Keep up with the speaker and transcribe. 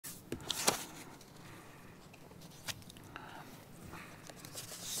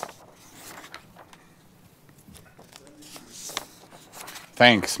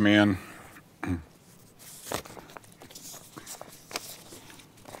Thanks, man.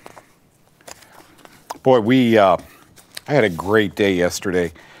 Boy, I had a great day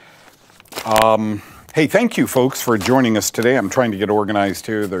yesterday. Hey, thank you, folks, for joining us today. I'm trying to get organized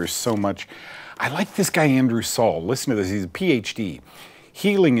here. There's so much. I like this guy, Andrew Saul. Listen to this. He's a PhD.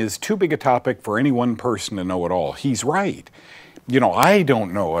 Healing is too big a topic for any one person to know it all. He's right. You know, I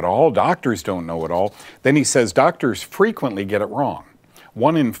don't know it all. Doctors don't know it all. Then he says doctors frequently get it wrong.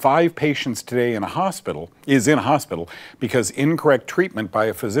 1 in 5 patients today is in a hospital because incorrect treatment by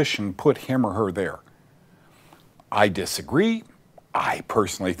a physician put him or her there. I disagree. I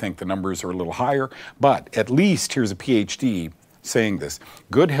personally think the numbers are a little higher, but at least here's a PhD saying this.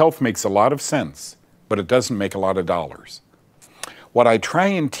 Good health makes a lot of sense, but it doesn't make a lot of dollars. What I try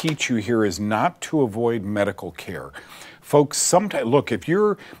and teach you here is not to avoid medical care. Folks, sometimes, look, if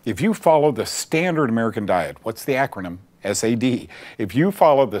you follow the standard American diet, what's the acronym? SAD. If you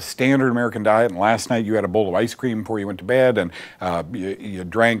follow the standard American diet and last night you had a bowl of ice cream before you went to bed and you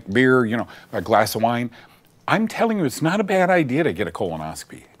drank beer, you know, a glass of wine, I'm telling you, it's not a bad idea to get a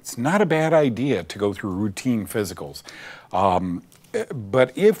colonoscopy. It's not a bad idea to go through routine physicals.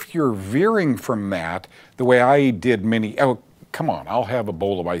 But if you're veering from that, the way I did oh, come on, I'll have a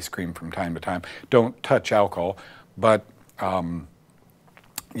bowl of ice cream from time to time. Don't touch alcohol. But, you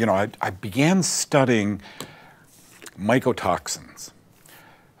know, I began studying mycotoxins.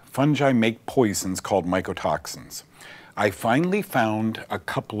 Fungi make poisons called mycotoxins. I finally found a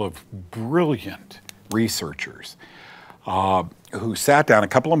couple of brilliant researchers who sat down, a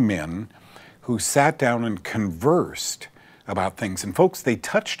couple of men who sat down and conversed about things. And folks, they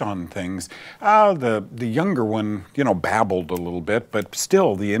touched on things. The younger one, you know, babbled a little bit, but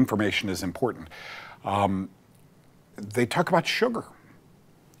still the information is important. They talk about sugar.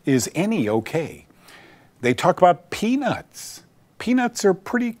 Is any okay? They talk about peanuts. Peanuts are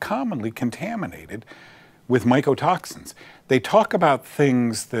pretty commonly contaminated with mycotoxins. They talk about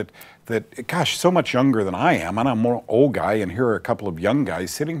things that gosh, so much younger than I am, and I'm a more old guy, and here are a couple of young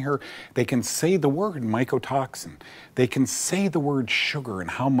guys sitting here. They can say the word mycotoxin. They can say the word sugar and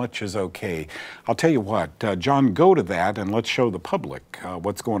how much is okay. I'll tell you what, John, go to that and let's show the public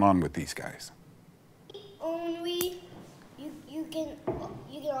what's going on with these guys. Only you can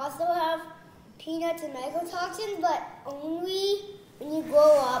also have peanuts and mycotoxins, but only when you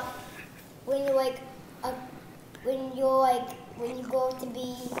grow up, when you grow to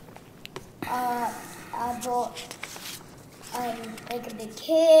be like a big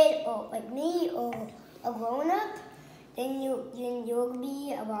kid or like me or a grown up, then you'll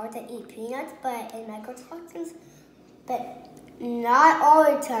be allowed to eat peanuts, but and mycotoxins, but not all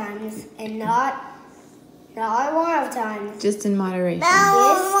the times and not a lot of times. Just in moderation.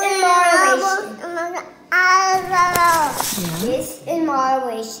 Just in moderation. Just in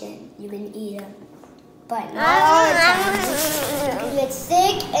moderation, you can eat them. But not all the time. You can get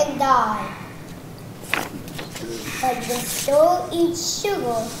sick and die. But you can still eat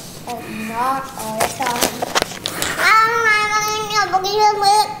sugar, but not all the time.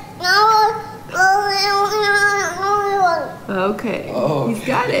 Okay. Oh, he's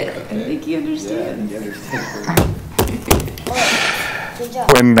got it. I think he understands.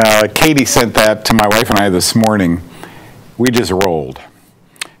 When Katie sent that to my wife and I this morning, we just rolled.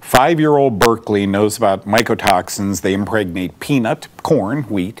 5-year-old Berkeley knows about mycotoxins. They impregnate peanut, corn,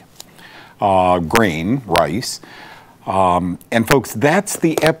 wheat, grain, rice. And folks, that's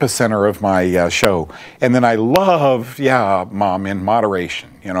the epicenter of my show. And then I love, yeah, Mom, in moderation,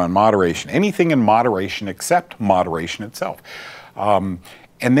 you know, in moderation. Anything in moderation except moderation itself.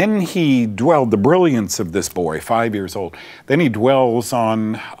 And then he dwelled, the brilliance of this boy, 5 years old, then he dwells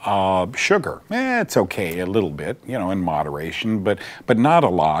on sugar. It's okay a little bit, you know, in moderation, but not a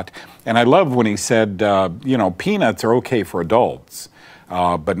lot. And I love when he said, you know, peanuts are okay for adults,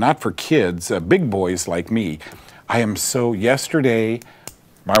 but not for kids, big boys like me. Yesterday,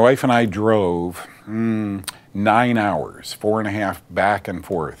 my wife and I drove 9 hours, 4.5 back and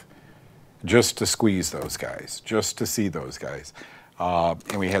forth, just to squeeze those guys, just to see those guys.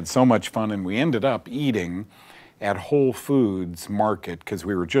 And we had so much fun, and we ended up eating at Whole Foods Market because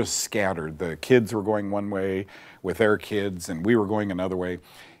we were just scattered. The kids were going one way with their kids, and we were going another way.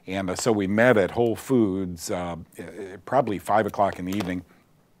 And so we met at Whole Foods probably 5 o'clock in the evening.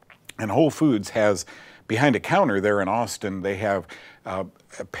 And Whole Foods has, behind a counter there in Austin, they have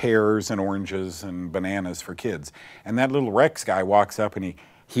pears and oranges and bananas for kids. And that little Rex guy walks up and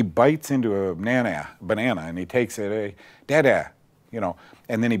he bites into a banana and he takes it, hey, Dada, you know,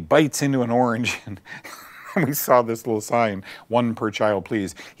 and then he bites into an orange. And we saw this little sign, 1 per child,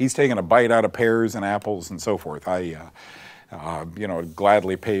 please. He's taking a bite out of pears and apples and so forth. You know, I'd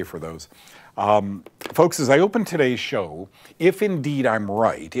gladly pay for those. Folks, as I open today's show, if indeed I'm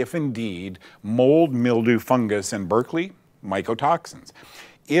right, if indeed mold, mildew, fungus, and Berkeley, mycotoxins.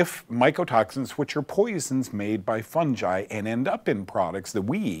 If mycotoxins, which are poisons made by fungi and end up in products that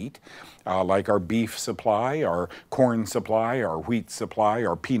we eat, like our beef supply, our corn supply, our wheat supply,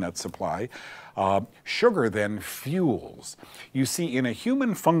 our peanut supply, sugar then fuels. You see, in a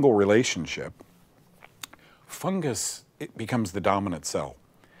human fungal relationship, fungus, it becomes the dominant cell.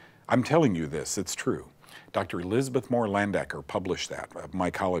 I'm telling you this, it's true. Dr. Elizabeth Moore Landacker published that, a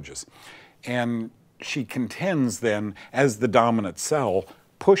mycologist. And she contends then, as the dominant cell,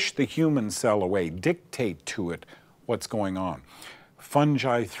 push the human cell away, dictate to it what's going on.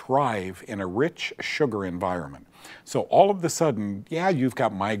 Fungi thrive in a rich sugar environment. So all of a sudden, yeah, you've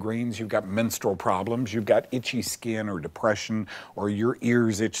got migraines, you've got menstrual problems, you've got itchy skin or depression, or your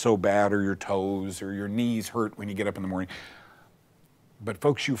ears itch so bad, or your toes, or your knees hurt when you get up in the morning. But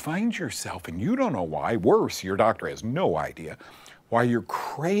folks, you find yourself, and you don't know why, worse, your doctor has no idea, why you're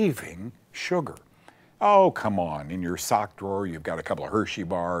craving sugar. Oh, come on, in your sock drawer, you've got a couple of Hershey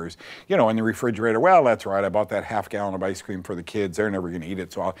bars. You know, in the refrigerator, well, that's right, I bought that half gallon of ice cream for the kids. They're never gonna eat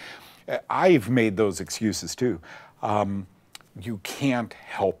it, so I've made those excuses too. You can't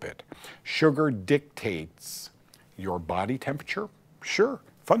help it. Sugar dictates your body temperature. Sure,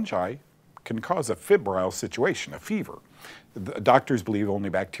 fungi can cause a febrile situation, a fever. The doctors believe only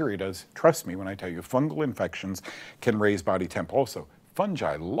bacteria does. Trust me when I tell you, fungal infections can raise body temp also.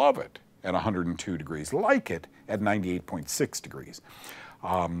 Fungi love it at 102 degrees, like it at 98.6 degrees.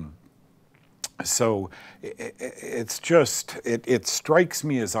 So it's just, it strikes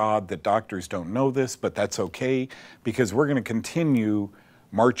me as odd that doctors don't know this, but that's okay, because we're gonna continue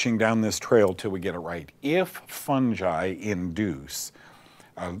marching down this trail till we get it right. If fungi induce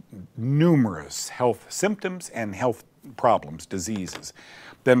numerous health symptoms and health problems, diseases,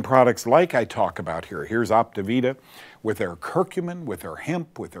 then products like I talk about here, here's Optivita, with their curcumin, with their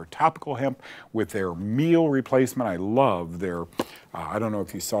hemp, with their topical hemp, with their meal replacement. I love their, I don't know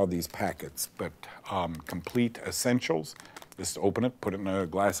if you saw these packets, but complete essentials. Just open it, put it in a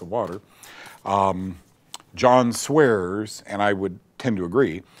glass of water. John swears, and I would tend to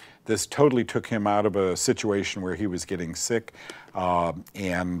agree, this totally took him out of a situation where he was getting sick,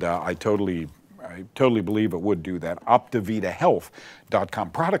 and I totally believe it would do that.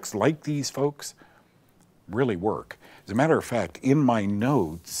 OptivitaHealth.com. Products like these, folks, really work. As a matter of fact, in my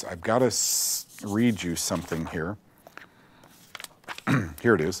notes, I've got to read you something here.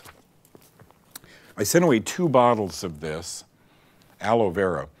 Here it is. I sent away 2 bottles of this, aloe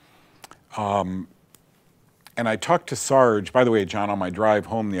vera. And I talked to Sarge. By the way, John, on my drive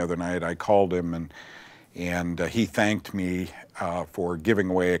home the other night, I called him and he thanked me for giving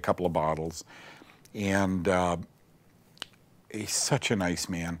away a couple of bottles. And he's such a nice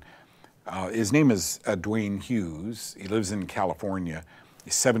man. His name is Dwayne Hughes. He lives in California.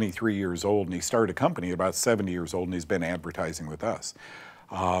 He's 73 years old, and he started a company at about 70 years old, and he's been advertising with us.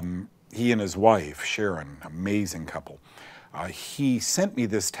 He and his wife, Sharon, amazing couple. He sent me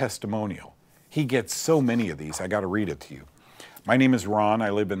this testimonial. He gets so many of these, I gotta read it to you. My name is Ron, I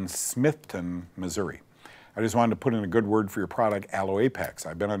live in Smithton, Missouri. I just wanted to put in a good word for your product, Aloe Apex.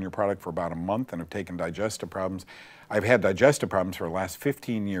 I've been on your product for about a month and have taken digestive problems. I've had digestive problems for the last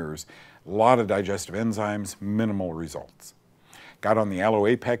 15 years, a lot of digestive enzymes, minimal results. Got on the Aloe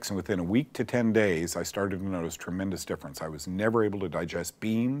Apex, and within a week to 10 days, I started to notice tremendous difference. I was never able to digest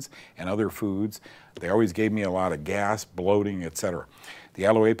beans and other foods. They always gave me a lot of gas, bloating, etc. The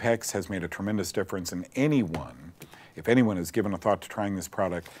Aloe Apex has made a tremendous difference, and anyone, if anyone has given a thought to trying this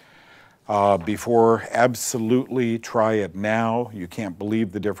product before, absolutely try it now. You can't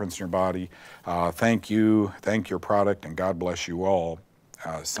believe the difference in your body. Thank you, thank your product, and God bless you all.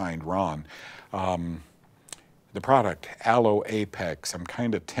 Signed, Ron. The product, Aloe Apex, I'm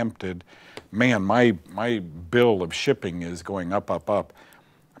kind of tempted. Man, my bill of shipping is going up, up, up.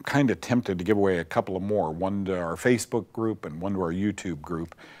 I'm kind of tempted to give away a couple of more, one to our Facebook group and one to our YouTube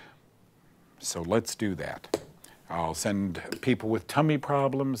group. So let's do that. I'll send people with tummy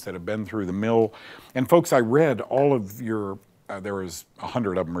problems that have been through the mill. And folks, I read all of your, there was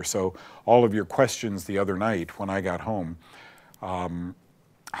 100 of them or so, all of your questions the other night when I got home.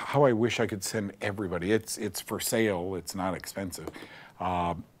 How I wish I could send everybody. It's for sale, it's not expensive.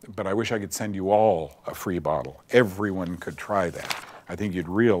 But I wish I could send you all a free bottle. Everyone could try that. I think you'd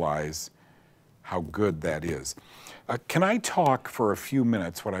realize how good that is. Can I talk for a few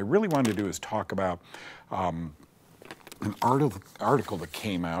minutes? What I really want to do is talk about an article that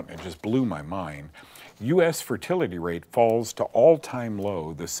came out and just blew my mind. U.S. fertility rate falls to all-time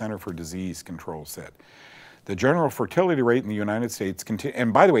low, the Center for Disease Control said. The general fertility rate in the United States,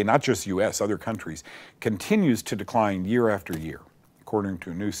 and by the way, not just U.S., other countries, continues to decline year after year, according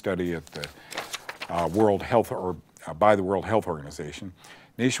to a new study at the World Health by the World Health Organization.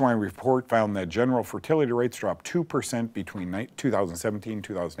 Nationwide report found that general fertility rates dropped 2% between 2017 and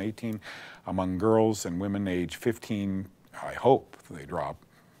 2018 among girls and women age 15. I hope they drop,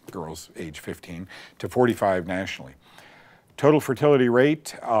 girls age 15 to 45 nationally. Total fertility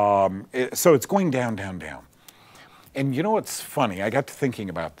rate, so it's going down, down, down. And you know what's funny? I got to thinking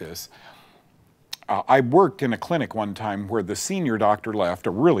about this. I worked in a clinic one time where the senior doctor left,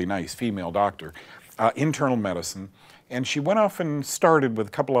 a really nice female doctor, internal medicine, and she went off and started with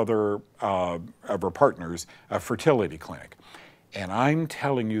a couple other of her partners a fertility clinic. And I'm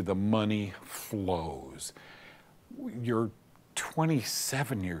telling you, the money flows. You're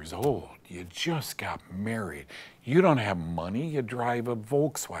 27 years old. You just got married. You don't have money. You drive a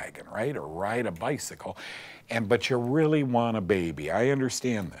Volkswagen, right? Or ride a bicycle. But you really want a baby. I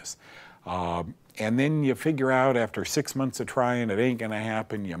understand this. And then you figure out after 6 months of trying, it ain't going to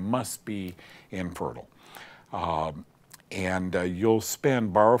happen. You must be infertile. You'll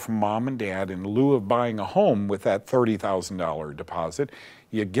borrow from mom and dad in lieu of buying a home with that $30,000 deposit.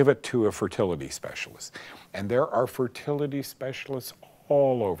 You give it to a fertility specialist. And there are fertility specialists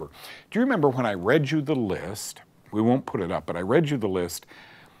all over. Do you remember when I read you the list? We won't put it up, but I read you the list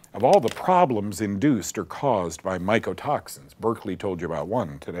of all the problems induced or caused by mycotoxins. Berkeley told you about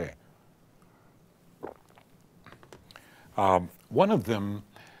one today. One of them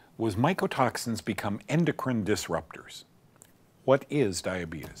was mycotoxins become endocrine disruptors. What is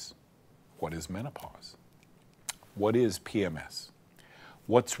diabetes? What is menopause? What is PMS?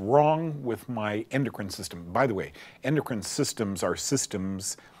 What's wrong with my endocrine system? By the way, endocrine systems are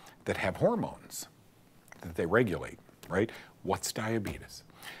systems that have hormones that they regulate, right? What's diabetes?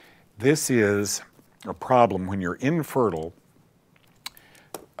 This is a problem when you're infertile.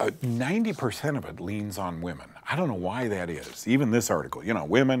 90% of it leans on women. I don't know why that is. Even this article, you know,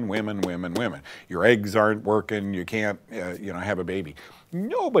 women, women, women, women. Your eggs aren't working, you can't, have a baby.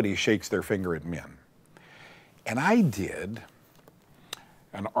 Nobody shakes their finger at men. And I did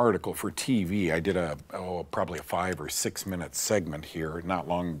an article for TV. I did probably a 5 or 6 minute segment here not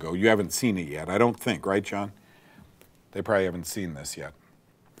long ago. You haven't seen it yet, I don't think, right, John? They probably haven't seen this yet.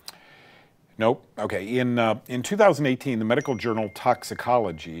 Nope. Okay. In 2018, the medical journal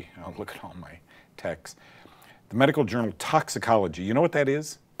Toxicology, oh, look at all my texts. The medical journal Toxicology, you know what that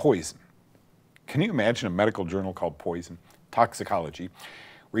is? Poison. Can you imagine a medical journal called Poison? Toxicology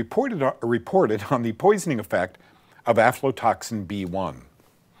reported on the poisoning effect of aflatoxin B1,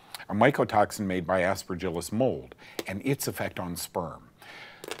 a mycotoxin made by Aspergillus mold, and its effect on sperm.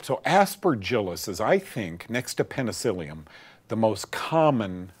 So Aspergillus is, I think, next to Penicillium, the most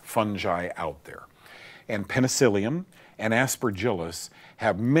common fungi out there. And Penicillium and Aspergillus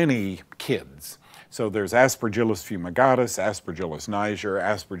have many kids. So there's Aspergillus fumigatus, Aspergillus niger,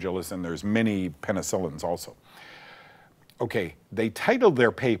 Aspergillus, and there's many penicillins also. Okay, they titled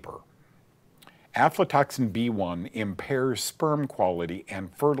their paper, Aflatoxin B1 Impairs Sperm Quality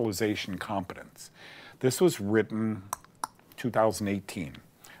and Fertilization Competence. This was written 2018,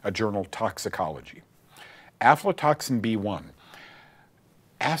 a journal Toxicology. Aflatoxin B1,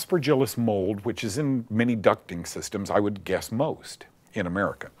 Aspergillus mold, which is in many ducting systems, I would guess most in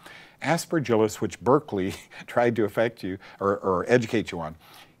America. Aspergillus, which Berkeley tried to affect you or educate you on,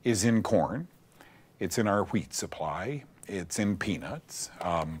 is in corn. It's in our wheat supply. It's in peanuts.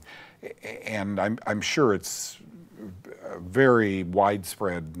 And I'm sure it's a very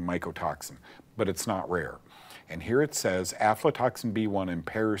widespread mycotoxin, but it's not rare. And here it says, aflatoxin B1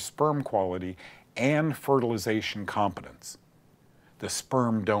 impairs sperm quality and fertilization competence. The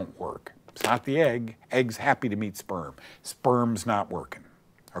sperm don't work. It's not the egg. Egg's happy to meet sperm. Sperm's not working,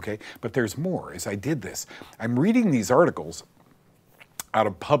 okay? But there's more. As I did this, I'm reading these articles out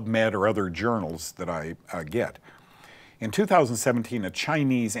of PubMed or other journals that I get. In 2017, a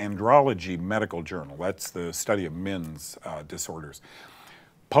Chinese andrology medical journal, that's the study of men's disorders,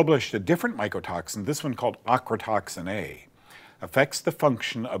 published a different mycotoxin, this one called ochratoxin A, affects the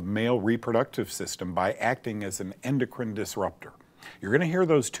function of male reproductive system by acting as an endocrine disruptor. You're going to hear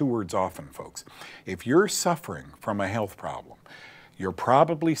those two words often, folks. If you're suffering from a health problem, you're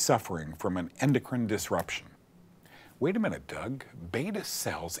probably suffering from an endocrine disruption. Wait a minute, Doug. Beta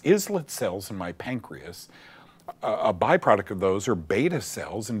cells, islet cells in my pancreas, a byproduct of those are beta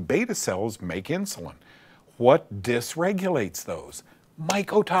cells, and beta cells make insulin. What dysregulates those?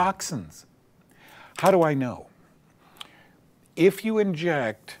 Mycotoxins. How do I know? If you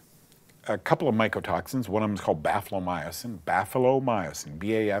inject a couple of mycotoxins. One of them is called bafilomycin,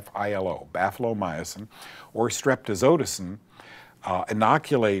 B-A-F-I-L-O, bafilomycin, or streptozotocin,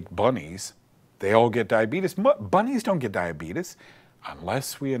 inoculate bunnies. They all get diabetes. Bunnies don't get diabetes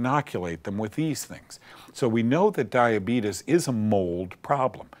unless we inoculate them with these things. So we know that diabetes is a mold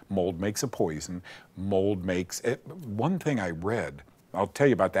problem. Mold makes a poison. Mold makes it. One thing I read, I'll tell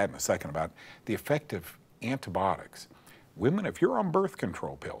you about that in a second, about the effect of antibiotics. Women, if you're on birth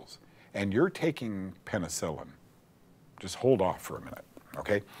control pills and you're taking penicillin, just hold off for a minute,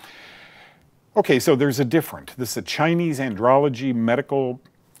 okay? Okay, so there's a different. This is a Chinese andrology medical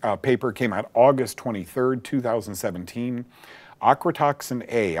paper, came out August 23rd, 2017. Ochratoxin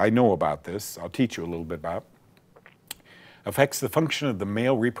A, I know about this, I'll teach you a little bit about, affects the function of the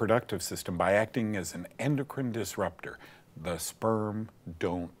male reproductive system by acting as an endocrine disruptor. The sperm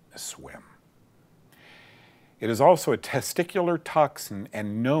don't swim. It is also a testicular toxin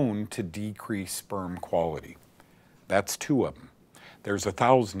and known to decrease sperm quality. That's 2 of them. There's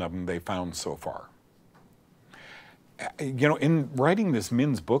 1,000 of them they found so far. You know, in writing this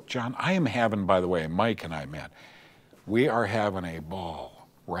men's book, John, I am having, by the way, Mike and I met, we are having a ball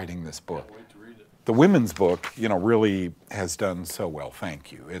writing this book. Can't wait to read it. The women's book, you know, really has done so well,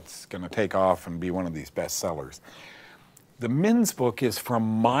 thank you. It's going to take off and be one of these bestsellers. The men's book is from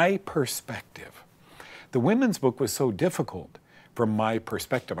my perspective. The women's book was so difficult from my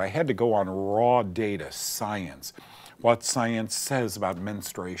perspective. I had to go on raw data, science, what science says about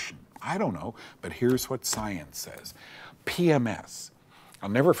menstruation. I don't know, but here's what science says. PMS. I'll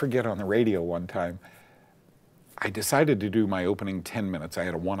never forget on the radio one time, I decided to do my opening 10 minutes. I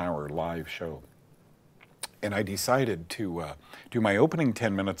had a 1-hour live show. And I decided to do my opening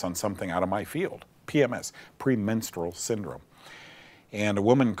 10 minutes on something out of my field, PMS, premenstrual syndrome. And a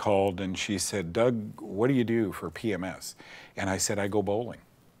woman called and she said, Doug, what do you do for PMS? And I said, I go bowling.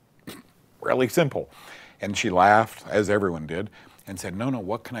 Really simple. And she laughed, as everyone did, and said, no,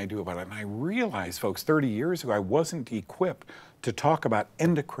 what can I do about it? And I realized, folks, 30 years ago, I wasn't equipped to talk about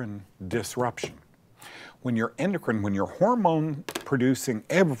endocrine disruption. When you're endocrine, when you're hormone producing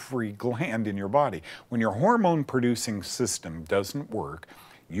every gland in your body, when your hormone producing system doesn't work,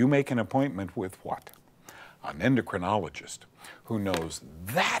 you make an appointment with what? An endocrinologist who knows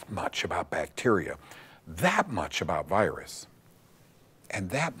that much about bacteria, that much about virus, and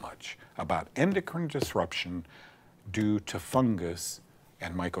that much about endocrine disruption due to fungus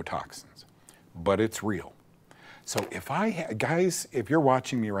and mycotoxins. But it's real. So guys, if you're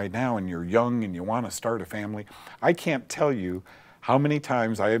watching me right now and you're young and you want to start a family, I can't tell you how many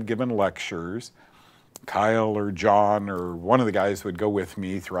times I have given lectures. Kyle or John or one of the guys would go with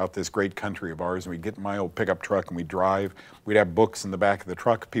me throughout this great country of ours, and we'd get in my old pickup truck and we'd drive. We'd have books in the back of the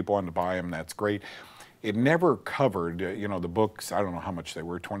truck. People wanted to buy them. That's great. It never covered, you know, the books, I don't know how much they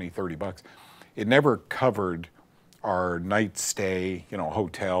were, 20, 30 bucks. It never covered our night stay, you know,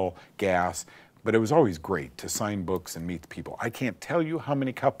 hotel, gas, but it was always great to sign books and meet the people. I can't tell you how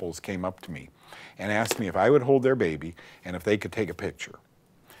many couples came up to me and asked me if I would hold their baby and if they could take a picture,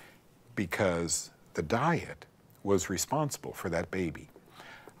 because the diet was responsible for that baby.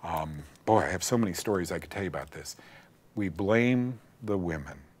 Boy, I have so many stories I could tell you about this. We blame the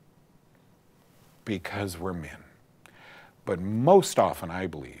women because we're men. But most often, I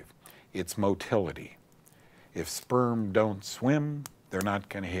believe, it's motility. If sperm don't swim, they're not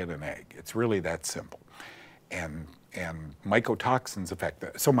going to hit an egg. It's really that simple. And mycotoxins affect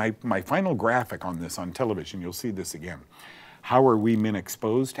that. So my final graphic on this on television, you'll see this again. How are we men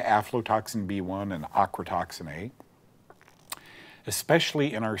exposed to aflatoxin B1 and ochratoxin A?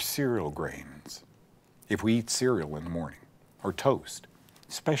 Especially in our cereal grains. If we eat cereal in the morning, or toast,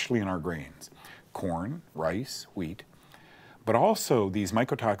 especially in our grains. Corn, rice, wheat. But also these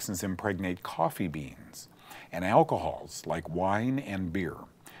mycotoxins impregnate coffee beans and alcohols like wine and beer.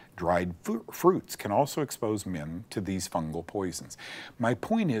 Dried fruits can also expose men to these fungal poisons. My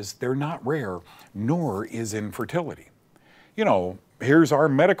point is, they're not rare, nor is infertility. You know, here's our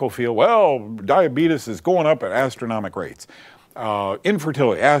medical field. Well, diabetes is going up at astronomical rates.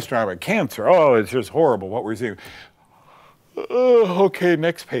 Infertility, astronomical, cancer, oh, it's just horrible what we're seeing. Okay,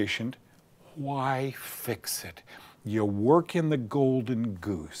 next patient. Why fix it? You work in the golden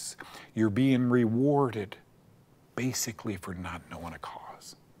goose. You're being rewarded basically for not knowing a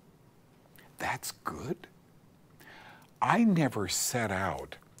cause. That's good. I never set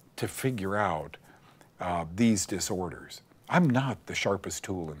out to figure out these disorders. I'm not the sharpest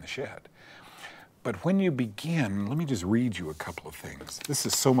tool in the shed. But when you begin, let me just read you a couple of things. This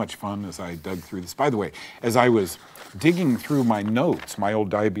is so much fun as I dug through this. By the way, as I was digging through my notes, my old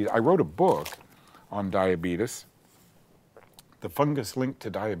diabetes, I wrote a book on diabetes. The Fungus Linked to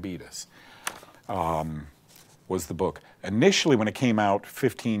Diabetes was the book. Initially, when it came out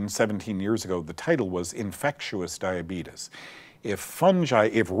 15, 17 years ago, the title was Infectious Diabetes. If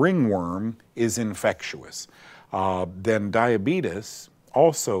ringworm is infectious, then diabetes,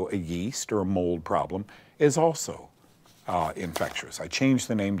 also a yeast or a mold problem, is also infectious. I changed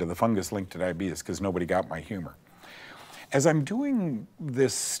the name to The Fungus Linked to Diabetes because nobody got my humor. As I'm doing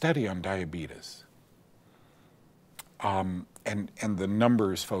this study on diabetes, and the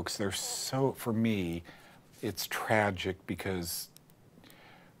numbers, folks, they're so, for me, it's tragic because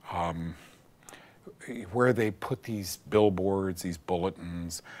where they put these billboards, these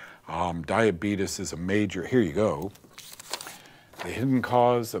bulletins, diabetes is a major, here you go, the hidden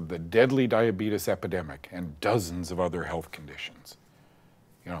cause of the deadly diabetes epidemic and dozens of other health conditions.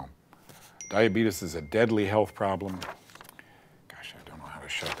 You know, diabetes is a deadly health problem. Gosh, I don't know how to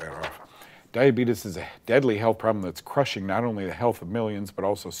shut that off. Diabetes is a deadly health problem that's crushing not only the health of millions, but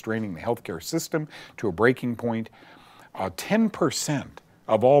also straining the healthcare system to a breaking point. 10%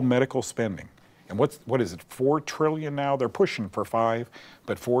 of all medical spending, and what is it, 4 trillion now? They're pushing for 5,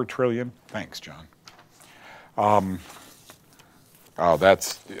 but 4 trillion. Thanks, John. Oh,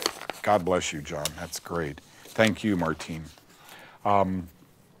 that's, God bless you, John. That's great. Thank you, Martine.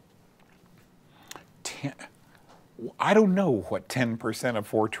 I don't know what 10% of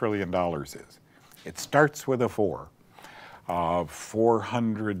 $4 trillion is. It starts with a 4.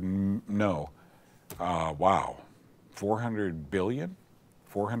 400, no. Wow. 400 billion?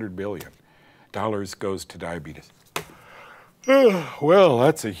 400 billion dollars goes to diabetes. Well,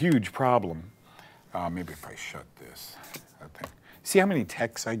 that's a huge problem. Maybe if I shut this. See how many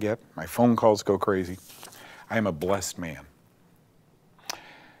texts I get? My phone calls go crazy. I am a blessed man.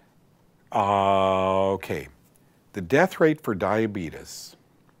 Okay. The death rate for diabetes,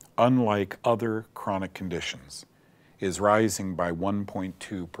 unlike other chronic conditions, is rising by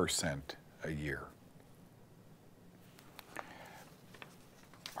 1.2% a year.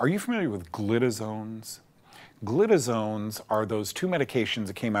 Are you familiar with glitazones? Glitazones are those 2 medications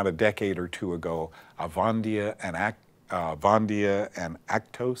that came out a decade or 2 ago, Avandia and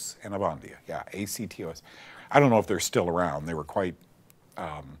Actos and Avandia. Yeah, ACTOS. I don't know if they're still around. They were quite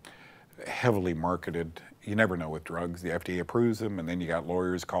heavily marketed. You never know with drugs. The FDA approves them, and then you got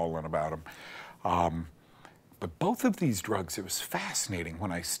lawyers calling about them. But both of these drugs, it was fascinating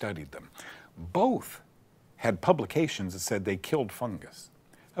when I studied them. Both had publications that said they killed fungus.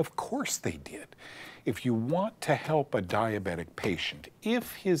 Of course they did. If you want to help a diabetic patient,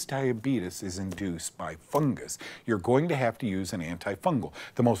 if his diabetes is induced by fungus, you're going to have to use an antifungal.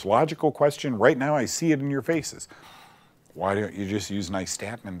 The most logical question right now, I see it in your faces. Why don't you just use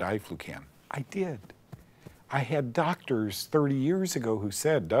nystatin and diflucan? I did. I had doctors 30 years ago who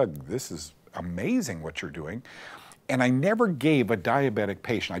said, Doug, this is amazing what you're doing. And I never gave a diabetic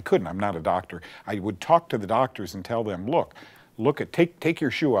patient, I couldn't, I'm not a doctor. I would talk to the doctors and tell them, look at, take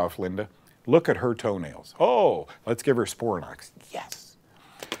your shoe off, Linda. Look at her toenails. Oh, let's give her Sporanox. Yes.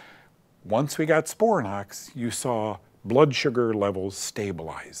 Once we got Sporanox, you saw blood sugar levels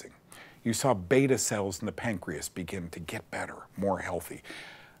stabilizing. You saw beta cells in the pancreas begin to get better, more healthy.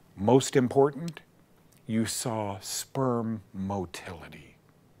 Most important, you saw sperm motility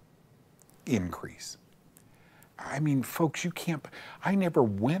increase. I mean, folks, you can't, I never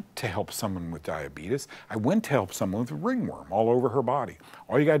went to help someone with diabetes. I went to help someone with ringworm all over her body.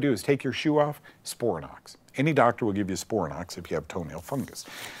 All you gotta do is take your shoe off, Sporanox. Any doctor will give you Sporanox if you have toenail fungus.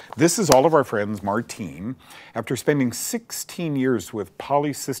 This is all of our friends, Martine. After spending 16 years with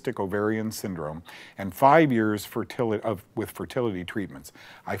polycystic ovarian syndrome and 5 years with fertility treatments,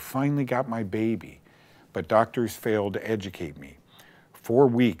 I finally got my baby, but doctors failed to educate me. 4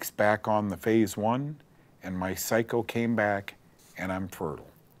 weeks back on the phase 1, and my cycle came back, and I'm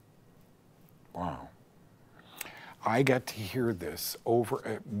fertile. Wow. I got to hear this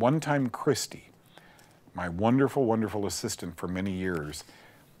over, one time Christy, my wonderful, wonderful assistant for many years,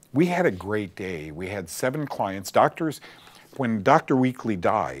 we had a great day. We had 7 clients. Doctors, when Dr. Weekly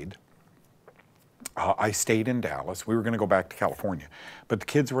died, I stayed in Dallas. We were gonna go back to California, but the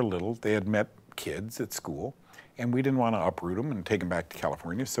kids were little. They had met kids at school, and we didn't want to uproot them and take them back to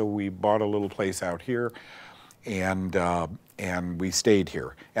California, so we bought a little place out here, and we stayed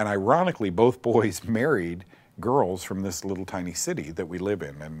here. And ironically, both boys married girls from this little tiny city that we live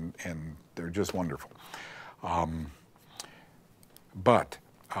in, and they're just wonderful. But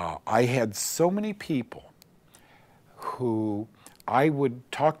I had so many people who I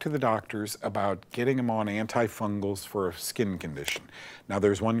would talk to the doctors about getting them on antifungals for a skin condition. Now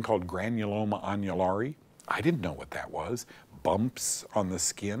there's one called granuloma annulari. I didn't know what that was. Bumps on the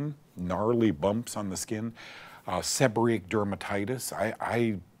skin, gnarly bumps on the skin. Seborrheic dermatitis,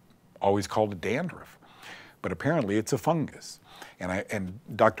 I always called it dandruff, but apparently it's a fungus. And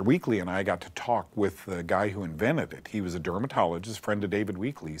Dr. Weekly and I got to talk with the guy who invented it. He was a dermatologist, friend of David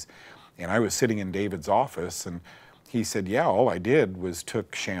Weekly's, and I was sitting in David's office, and he said, yeah, all I did was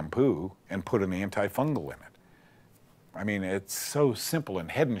took shampoo and put an antifungal in it. I mean, it's so simple,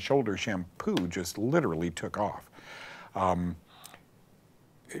 and Head and Shoulders shampoo just literally took off.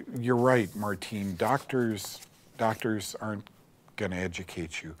 You're right, Martine, doctors aren't gonna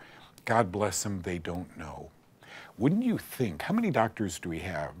educate you. God bless them, they don't know. Wouldn't you think, how many doctors do we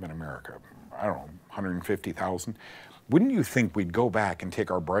have in America? I don't know, 150,000? Wouldn't you think we'd go back and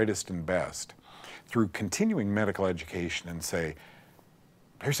take our brightest and best through continuing medical education and say,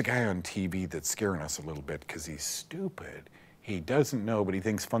 there's a guy on TV that's scaring us a little bit because he's stupid. He doesn't know, but he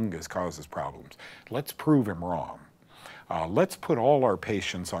thinks fungus causes problems. Let's prove him wrong. Let's put all our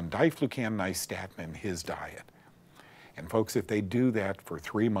patients on diflucan nystatin in his diet. And folks, if they do that for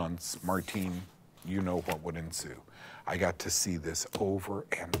 3 months, Martine, you know what would ensue. I got to see this over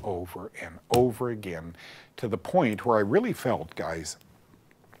and over and over again, to the point where I really felt, guys,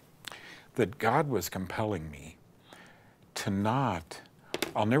 that God was compelling me to not,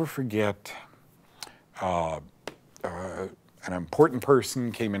 I'll never forget, an important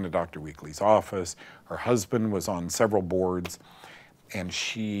person came into Dr. Weekly's office. Her husband was on several boards, and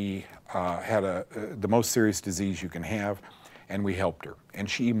she had the most serious disease you can have, and we helped her, and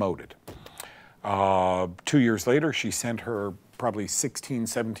she emoted. 2 years later, she sent her probably 16,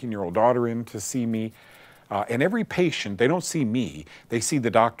 17-year-old daughter in to see me. And every patient, they don't see me, they see the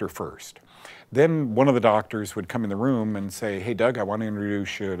doctor first. Then one of the doctors would come in the room and say, hey, Doug, I want to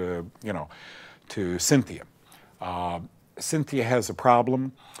introduce you to Cynthia. Cynthia has a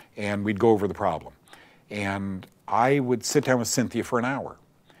problem, and we'd go over the problem. And I would sit down with Cynthia for an hour,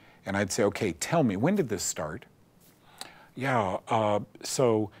 and I'd say, okay, tell me, when did this start? Yeah,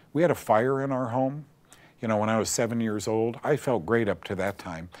 so we had a fire in our home, when I was 7 years old. I felt great up to that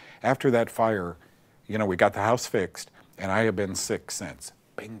time. After that fire, we got the house fixed, and I have been sick since.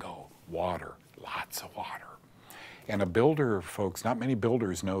 Bingo, water, lots of water. And a builder, folks, not many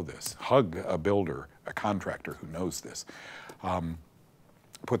builders know this. Hug a builder, a contractor who knows this.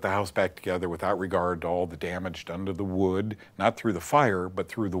 Put the house back together without regard to all the damage done to the wood, not through the fire, but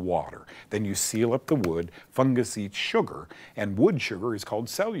through the water. Then you seal up the wood, fungus eats sugar, and wood sugar is called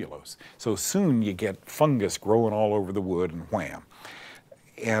cellulose. So soon you get fungus growing all over the wood, and wham.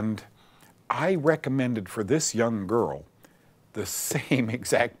 And I recommended for this young girl the same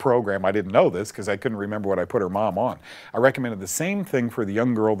exact program. I didn't know this because I couldn't remember what I put her mom on. I recommended the same thing for the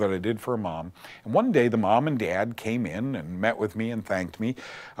young girl that I did for her mom. And one day the mom and dad came in and met with me and thanked me.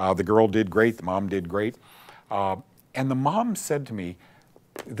 The girl did great, the mom did great. And the mom said to me,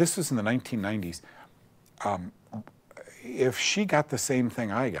 this was in the 1990s, if she got the same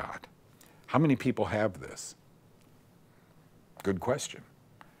thing I got, how many people have this? Good question.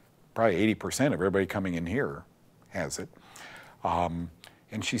 Probably 80% of everybody coming in here has it. And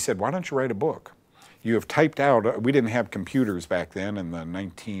she said, why don't you write a book? You have typed out, we didn't have computers back then in the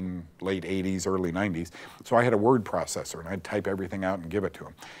late 80s, early 90s, so I had a word processor, and I'd type everything out and give it to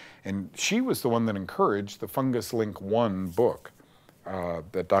him. And she was the one that encouraged the Fungus Link 1 book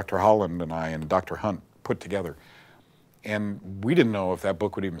that Dr. Holland and I and Dr. Hunt put together. And we didn't know if that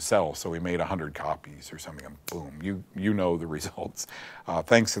book would even sell, so we made 100 copies or something, and boom, you know the results.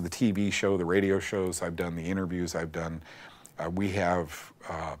 Thanks to the TV show, the radio shows I've done, the interviews I've done, we have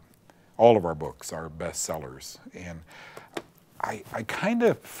all of our books are bestsellers. And I kind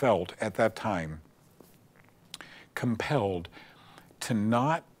of felt at that time compelled to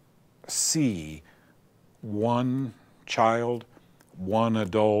not see one child, one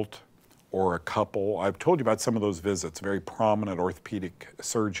adult, or a couple. I've told you about some of those visits. A very prominent orthopedic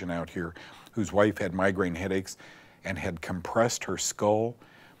surgeon out here whose wife had migraine headaches and had compressed her skull.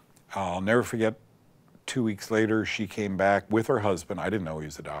 I'll never forget, 2 weeks later, she came back with her husband. I didn't know he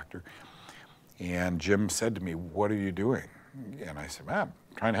was a doctor. And Jim said to me, what are you doing? And I said, I'm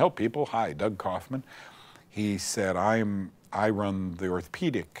trying to help people. Hi, Doug Kaufmann. He said, I run the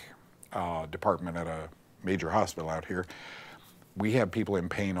orthopedic department at a major hospital out here. We have people in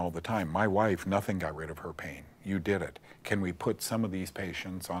pain all the time. My wife, nothing got rid of her pain. You did it. Can we put some of these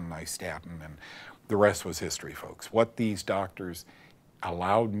patients on nystatin? And the rest was history, folks. What these doctors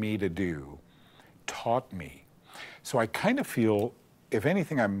allowed me to do taught me. So I kind of feel, if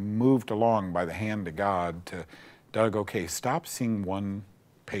anything, I'm moved along by the hand of God to, Doug, okay, stop seeing one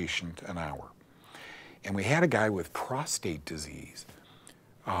patient an hour. And we had a guy with prostate disease.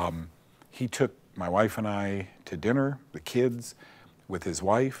 He took my wife and I to dinner, the kids, with his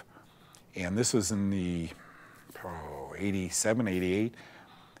wife, and this was in the 87, 88.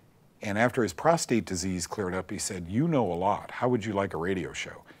 And after his prostate disease cleared up, he said, "You know a lot. How would you like a radio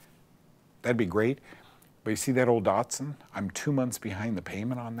show?" That'd be great. But you see that old Datsun? I'm 2 months behind the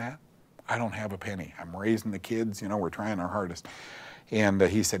payment on that. I don't have a penny. I'm raising the kids. You know, we're trying our hardest. And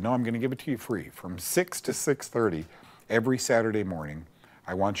he said, "No, I'm going to give it to you free. From 6 to 6:30 every Saturday morning,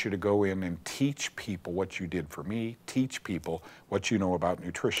 I want you to go in and teach people what you did for me, teach people what you know about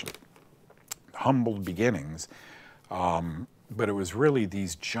nutrition." Humble beginnings. But it was really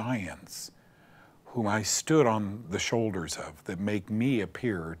these giants whom I stood on the shoulders of that make me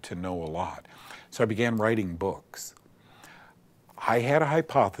appear to know a lot. So I began writing books. I had a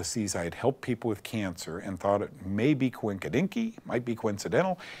hypothesis. I had helped people with cancer and thought it may be coinkydinky, might be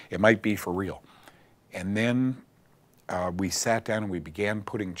coincidental, it might be for real. And then we sat down and we began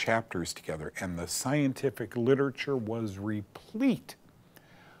putting chapters together, and the scientific literature was replete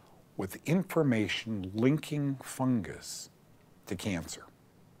with information linking fungus to cancer.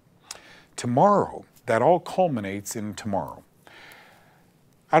 Tomorrow, that all culminates in tomorrow.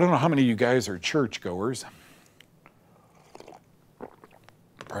 I don't know how many of you guys are churchgoers,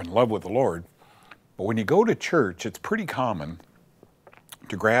 are in love with the Lord, but when you go to church, it's pretty common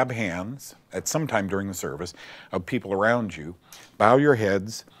to grab hands at some time during the service of people around you, bow your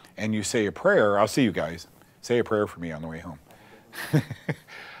heads, and you say a prayer. I'll see you guys. Say a prayer for me on the way home.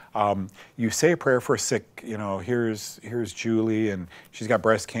 You say a prayer for a sick, you know, here's Julie, and she's got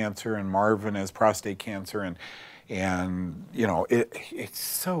breast cancer, and Marvin has prostate cancer, and you know, it's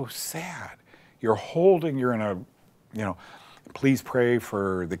so sad. You're in a, you know, please pray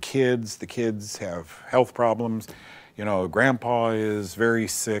for the kids. The kids have health problems. You know, grandpa is very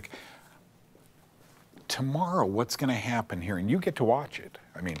sick. Tomorrow, what's going to happen here? And you get to watch it.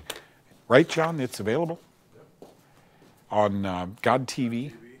 I mean, right, John? It's available on God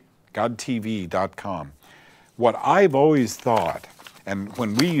TV. GodTV.com. What I've always thought, and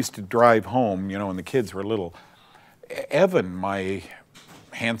when we used to drive home, you know, when the kids were little, Evan, my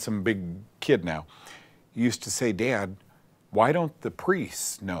handsome big kid now, used to say, "Dad, why don't the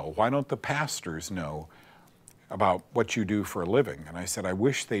priests know? Why don't the pastors know about what you do for a living?" And I said, "I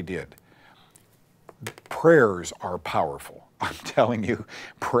wish they did." Prayers are powerful. I'm telling you,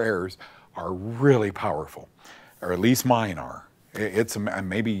 prayers are really powerful, or at least mine are. It's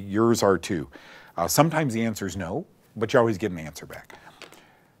maybe yours are too. Sometimes the answer is no, but you always get an answer back.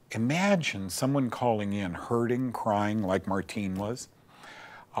 Imagine someone calling in hurting, crying like Martine was,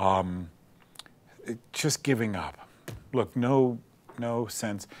 just giving up. Look, no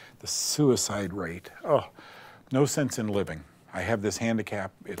sense. The suicide rate, no sense in living. I have this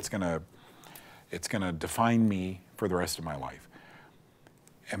handicap. It's gonna define me for the rest of my life.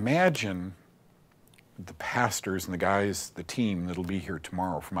 Imagine the pastors and the guys, the team that'll be here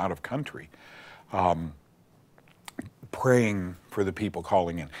tomorrow from out of country, praying for the people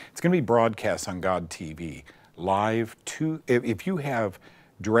calling in. It's going to be broadcast on God TV live. If you have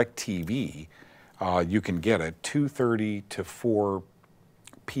direct TV, you can get it 2:30 to 4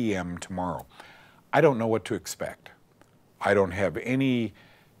 p.m. tomorrow. I don't know what to expect. I don't have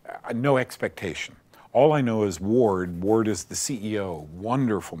no expectation. All I know is Ward is the CEO,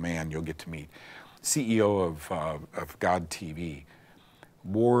 wonderful man you'll get to meet. CEO of God TV.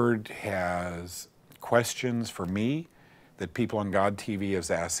 Ward has questions for me that people on God TV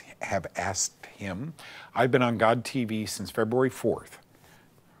have asked him. I've been on God TV since February 4th.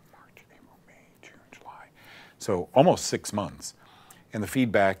 March, April, May, June, July. So almost 6 months. And the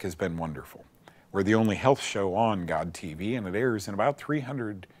feedback has been wonderful. We're the only health show on God TV, and it airs in about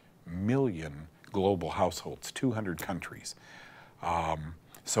 300 million global households, 200 countries.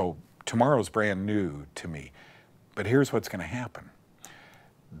 So tomorrow's brand new to me, but here's what's going to happen.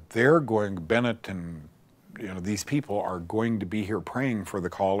 Bennett and these people are going to be here praying for the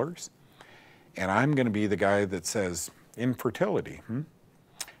callers, and I'm going to be the guy that says, infertility,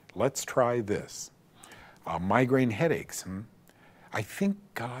 let's try this. Migraine headaches, I think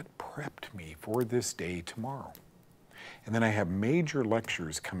God prepped me for this day tomorrow. And then I have major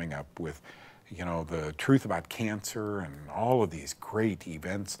lectures coming up with, the truth about cancer and all of these great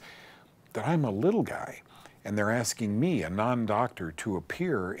events that I'm a little guy, and they're asking me, a non-doctor, to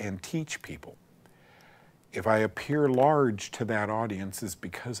appear and teach people. If I appear large to that audience, it's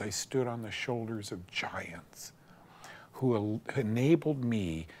because I stood on the shoulders of giants who enabled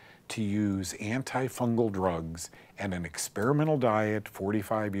me to use antifungal drugs and an experimental diet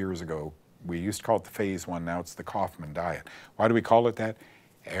 45 years ago. We used to call it the phase 1, now it's the Kaufmann diet. Why do we call it that?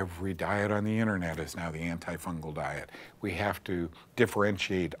 Every diet on the internet is now the antifungal diet. We have to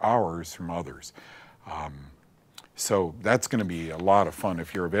differentiate ours from others. So that's going to be a lot of fun.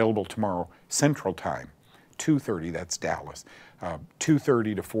 If you're available tomorrow, Central Time, 2:30, that's Dallas,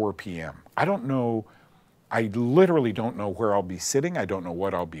 2:30 to 4 p.m. I don't know, I literally don't know where I'll be sitting. I don't know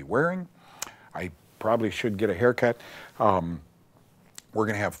what I'll be wearing. I probably should get a haircut. We're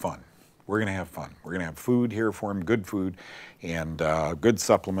going to have fun. We're going to have fun. We're going to have food here for him, good food, and good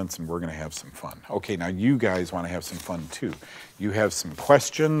supplements, and we're going to have some fun. Okay, now you guys want to have some fun too. You have some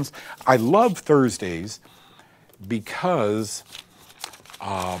questions. I love Thursdays because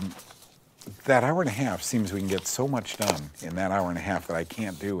that hour and a half seems we can get so much done in that hour and a half that I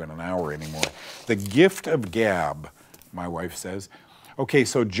can't do in an hour anymore. The gift of gab, my wife says. Okay,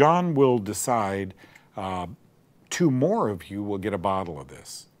 so John will decide 2 more of you will get a bottle of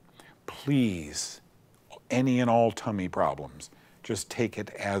this. Please, any and all tummy problems, just take it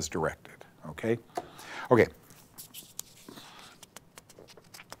as directed, okay? Okay.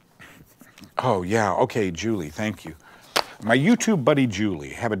 Oh, yeah, okay, Julie, thank you. My YouTube buddy Julie,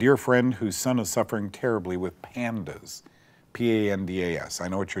 have a dear friend whose son is suffering terribly with PANDAS, P-A-N-D-A-S. I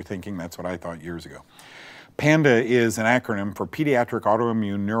know what you're thinking, that's what I thought years ago. PANDA is an acronym for Pediatric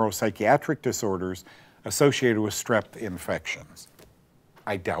Autoimmune Neuropsychiatric Disorders associated with strep infections.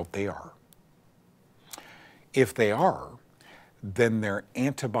 I doubt they are. If they are, then they're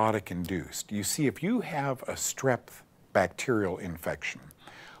antibiotic induced. You see, if you have a strep bacterial infection,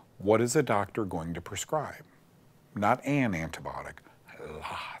 what is a doctor going to prescribe? Not an antibiotic,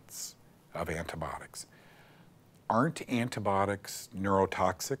 lots of antibiotics. Aren't antibiotics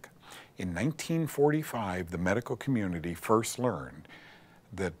neurotoxic? In 1945, the medical community first learned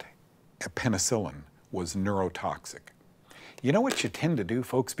that penicillin was neurotoxic. You know what you tend to do,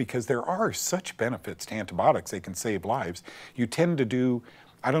 folks, because there are such benefits to antibiotics, they can save lives. You tend to do,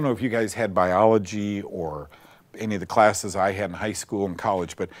 I don't know if you guys had biology or any of the classes I had in high school and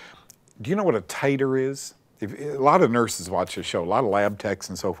college, but do you know what a titer is? A lot of nurses watch this show, a lot of lab techs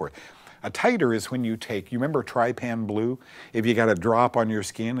and so forth. A titer is when you take, you remember Trypan Blue? If you got a drop on your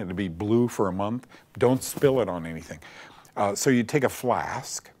skin, it'll be blue for a month. Don't spill it on anything. So you'd take a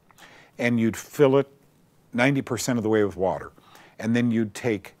flask and you'd fill it 90% of the way with water. And then you'd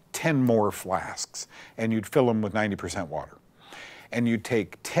take 10 more flasks and you'd fill them with 90% water. And you'd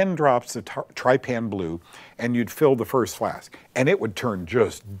take 10 drops of Trypan Blue and you'd fill the first flask. And it would turn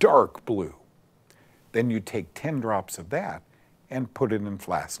just dark blue. Then you'd take 10 drops of that and put it in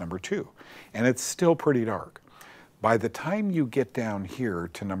flask number 2. And it's still pretty dark. By the time you get down here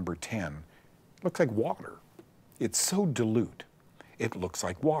to number 10, it looks like water. It's so dilute, it looks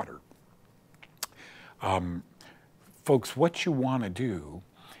like water. Folks, what you want to do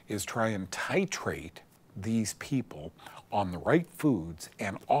is try and titrate these people on the right foods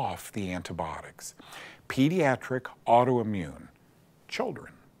and off the antibiotics. Pediatric autoimmune,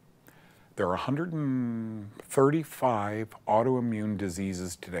 children. There are 135 autoimmune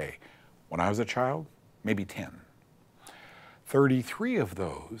diseases today. When I was a child, maybe 10. 33 of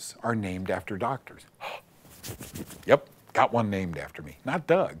those are named after doctors. Yep, got one named after me, not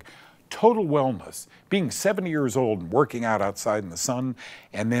Doug. Total wellness, being 70 years old and working out outside in the sun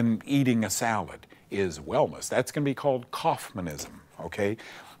and then eating a salad is wellness. That's going to be called Kaufmannism, okay?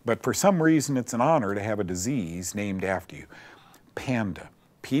 But for some reason, it's an honor to have a disease named after you. PANDA,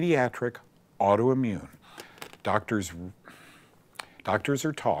 pediatric autoimmune. Doctors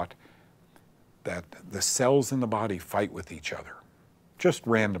are taught that the cells in the body fight with each other. Just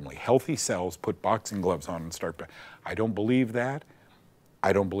randomly. Healthy cells put boxing gloves on and start. I don't believe that.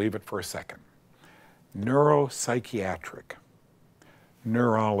 I don't believe it for a second. Neuropsychiatric,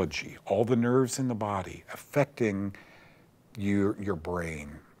 neurology, all the nerves in the body affecting your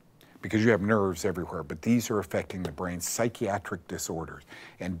brain, because you have nerves everywhere, but these are affecting the brain, psychiatric disorders,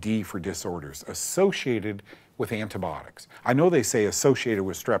 and D for disorders associated with antibiotics. I know they say associated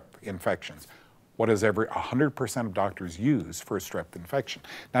with strep infections. What does 100% of doctors use for a strep infection?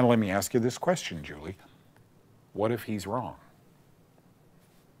 Now let me ask you this question, Julie. What if he's wrong?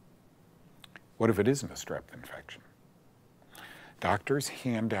 What if it isn't a strep infection? Doctors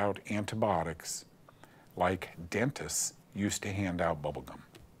hand out antibiotics like dentists used to hand out bubble gum.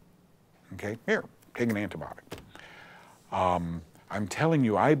 Okay, here, take an antibiotic. I'm telling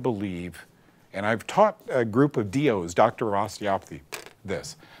you, I believe, and I've taught a group of DOs, doctor of osteopathy,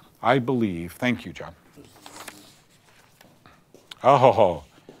 this. I believe, thank you, John. Oh,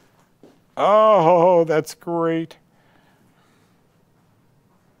 that's great.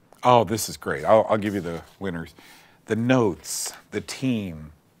 Oh, this is great. I'll give you the winners. The notes, the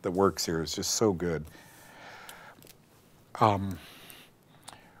team that works here is just so good.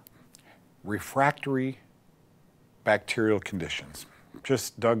 Refractory bacterial conditions.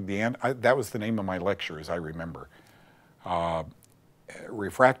 Just dug the end. That was the name of my lecture, as I remember.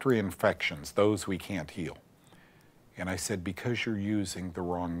 Refractory infections, those we can't heal. And I said, because you're using the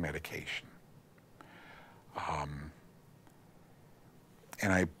wrong medication.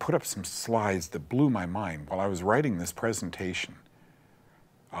 And I put up some slides that blew my mind while I was writing this presentation.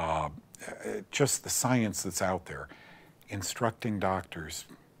 Just the science that's out there, instructing doctors,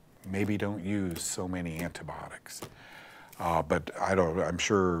 maybe don't use so many antibiotics. But I'm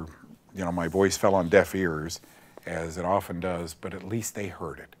sure, my voice fell on deaf ears, as it often does, but at least they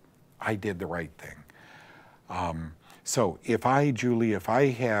heard it. I did the right thing. So Julie, if I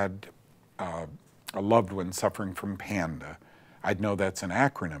had a loved one suffering from PANDA, I'd know that's an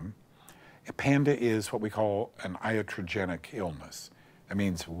acronym. PANDA is what we call an iatrogenic illness. That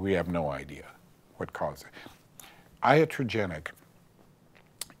means we have no idea what caused it. Iatrogenic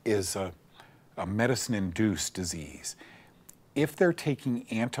is a medicine-induced disease. If they're taking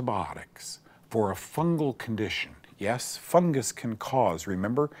antibiotics for a fungal condition, yes, fungus can cause,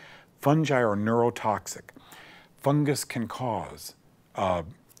 remember, fungi are neurotoxic. Fungus can cause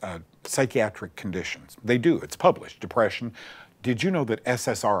psychiatric conditions. They do, it's published, depression. Did you know that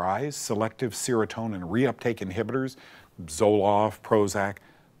SSRIs, selective serotonin reuptake inhibitors, Zoloft, Prozac,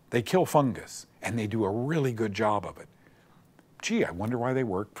 they kill fungus, and they do a really good job of it. Gee, I wonder why they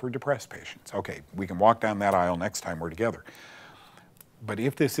work for depressed patients. Okay, we can walk down that aisle next time we're together. But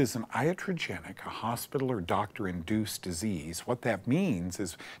if this is an iatrogenic, a hospital or doctor-induced disease, what that means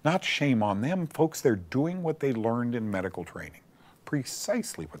is not shame on them. Folks, they're doing what they learned in medical training,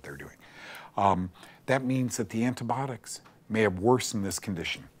 precisely what they're doing. That means that the antibiotics may have worsened this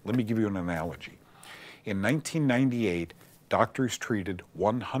condition. Let me give you an analogy. In 1998, doctors treated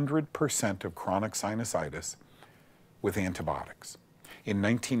 100% of chronic sinusitis with antibiotics. In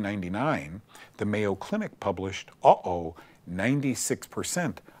 1999, the Mayo Clinic published,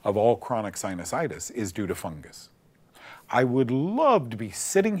 96% of all chronic sinusitis is due to fungus. I would love to be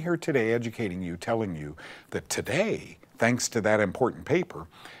sitting here today educating you, telling you that today, thanks to that important paper,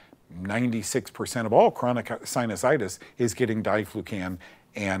 96% of all chronic sinusitis is getting diflucan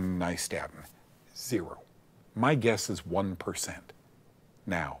and nystatin. 0. My guess is 1%.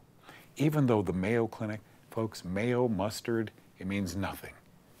 Now, even though the Mayo Clinic, folks, Mayo, mustard, it means nothing.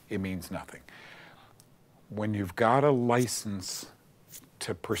 It means nothing. When you've got a license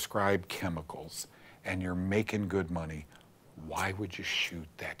to prescribe chemicals and you're making good money, why would you shoot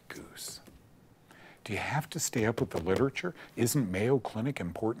that goose? Do you have to stay up with the literature? Isn't Mayo Clinic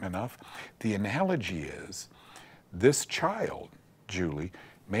important enough? The analogy is, this child, Julie,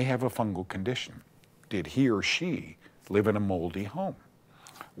 may have a fungal condition. Did he or she live in a moldy home?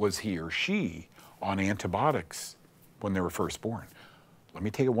 Was he or she on antibiotics when they were first born? Let me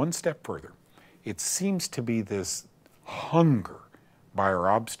take it one step further. It seems to be this hunger by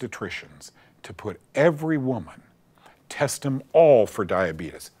our obstetricians to put every woman, test them all for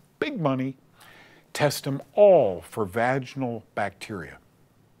diabetes, big money, test them all for vaginal bacteria.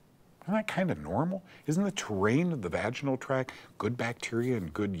 Isn't that kind of normal? Isn't the terrain of the vaginal tract good bacteria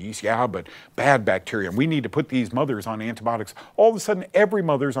and good yeast? Yeah, but bad bacteria. And we need to put these mothers on antibiotics. All of a sudden, every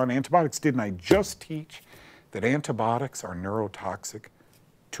mother's on antibiotics. Didn't I just teach that antibiotics are neurotoxic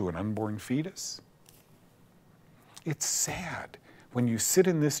to an unborn fetus? It's sad. When you sit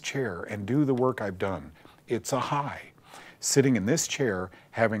in this chair and do the work I've done, it's a high. Sitting in this chair,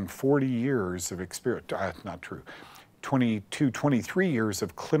 having 40 years of experience, not true, 22, 23 years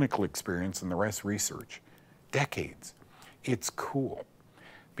of clinical experience and the rest research, decades. It's cool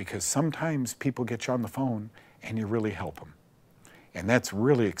because sometimes people get you on the phone and you really help them. And that's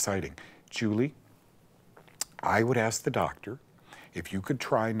really exciting. Julie, I would ask the doctor if you could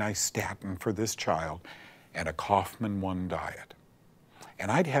try nystatin for this child and a Kaufmann 1 diet.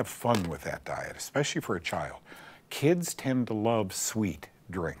 And I'd have fun with that diet, especially for a child. Kids tend to love sweet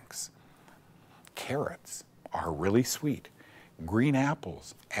drinks. Carrots are really sweet. Green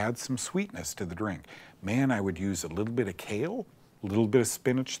apples add some sweetness to the drink. Man, I would use a little bit of kale, a little bit of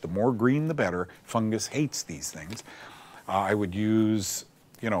spinach. The more green, the better. Fungus hates these things. I would use,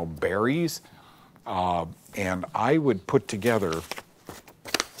 berries. And I would put together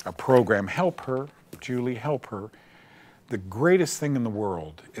a program, help her, Julie, help her. The greatest thing in the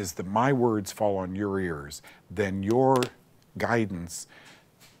world is that my words fall on your ears, then your guidance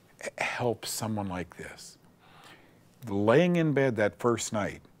helps someone like this. Laying in bed that first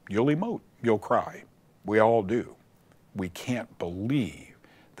night, you'll emote, you'll cry. We all do. We can't believe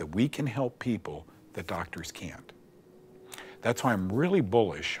that we can help people that doctors can't. That's why I'm really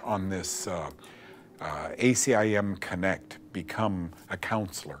bullish on this ACIM Connect, become a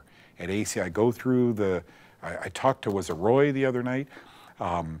counselor at ACI. Go through I talked to, was it Roy the other night?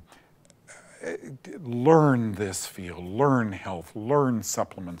 learn this field, learn health, learn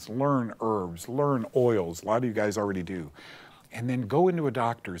supplements, learn herbs, learn oils. A lot of you guys already do. And then go into a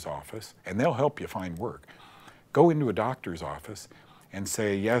doctor's office, and they'll help you find work. Go into a doctor's office and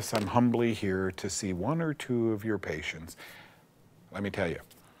say, yes, I'm humbly here to see one or two of your patients. Let me tell you,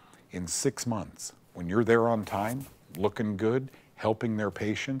 in 6 months, when you're there on time, looking good, helping their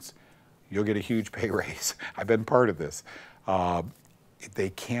patients, you'll get a huge pay raise. I've been part of this.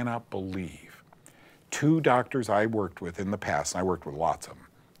 They cannot believe. 2 doctors I worked with in the past, and I worked with lots of them,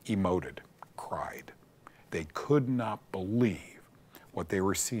 emoted, cried. They could not believe what they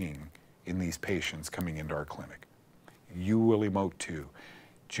were seeing in these patients coming into our clinic. You will emote too.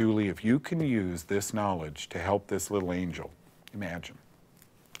 Julie, if you can use this knowledge to help this little angel, imagine.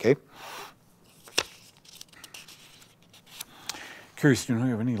 Okay? Curious, do you know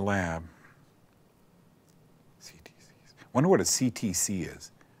you have any lab? CTCs. Wonder what a CTC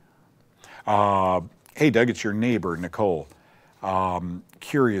is. Hey, Doug, it's your neighbor, Nicole.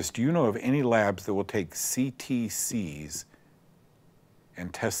 Curious, do you know of any labs that will take CTCs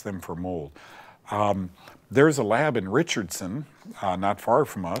and test them for mold? There's a lab in Richardson, not far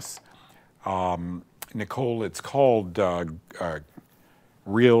from us. Nicole, it's called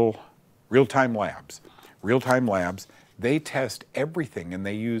Real-Time Labs. Real-Time Labs, they test everything, and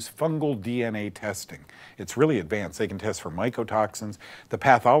they use fungal DNA testing. It's really advanced. They can test for mycotoxins. The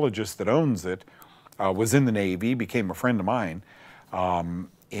pathologist that owns it was in the Navy, became a friend of mine,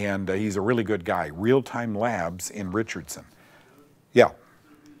 and he's a really good guy. Real-Time Labs in Richardson. Yeah.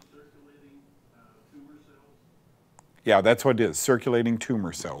 Yeah, that's what it is, circulating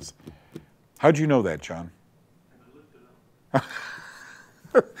tumor cells. How'd you know that, John? I looked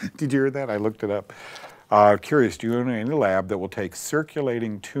it up. Did you hear that? I looked it up. Curious, do you know any lab that will take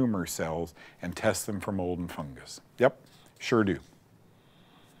circulating tumor cells and test them for mold and fungus? Yep, sure do.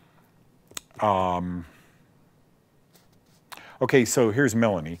 Okay, so here's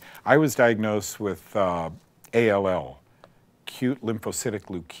Melanie. I was diagnosed with ALL, acute lymphocytic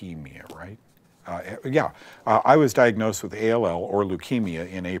leukemia, right? I was diagnosed with ALL or leukemia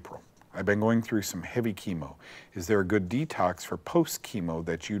in April. I've been going through some heavy chemo. Is there a good detox for post-chemo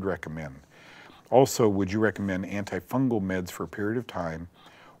that you'd recommend? Also, would you recommend antifungal meds for a period of time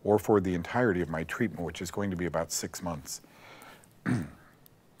or for the entirety of my treatment, which is going to be about 6 months?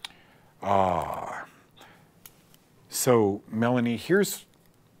 So, Melanie,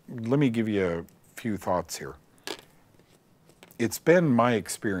 let me give you a few thoughts here. It's been my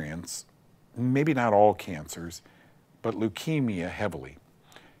experience, maybe not all cancers, but leukemia heavily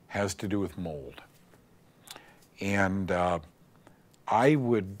has to do with mold. And I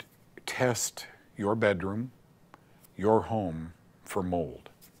would test your bedroom, your home for mold,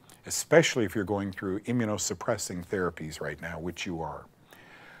 especially if you're going through immunosuppressing therapies right now, which you are.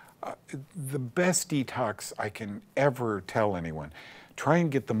 The best detox I can ever tell anyone, try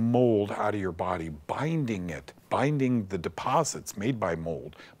and get the mold out of your body, binding the deposits made by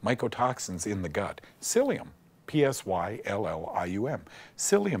mold, mycotoxins in the gut. Psyllium, P-S-Y-L-L-I-U-M.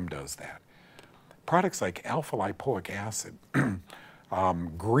 Psyllium does that. Products like alpha-lipoic acid,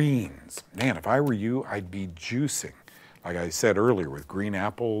 greens. Man, if I were you, I'd be juicing, like I said earlier, with green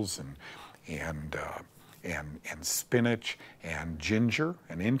apples and spinach and ginger,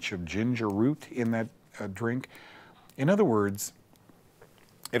 an inch of ginger root in that drink. In other words,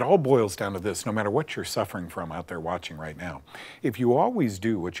 it all boils down to this, no matter what you're suffering from out there watching right now. If you always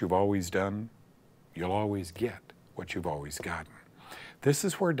do what you've always done, you'll always get what you've always gotten. This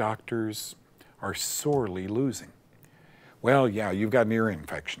is where doctors are sorely losing. Well, yeah, you've got an ear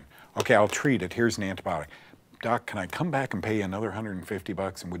infection. Okay, I'll treat it. Here's an antibiotic. Doc, can I come back and pay you another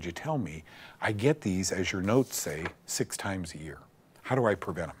 $150? And would you tell me, I get these, as your notes say, 6 times a year. How do I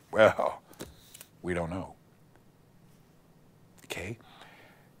prevent them? Well, we don't know. Okay?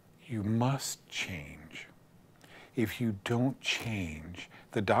 You must change. If you don't change,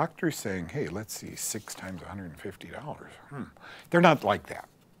 the doctor's saying, hey, let's see, 6 times $150. They're not like that.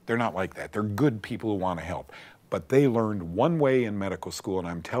 They're not like that. They're good people who want to help. But they learned one way in medical school, and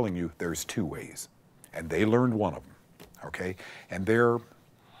I'm telling you, there's 2 ways. And they learned one of them, okay? And their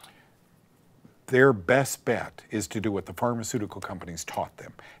best bet is to do what the pharmaceutical companies taught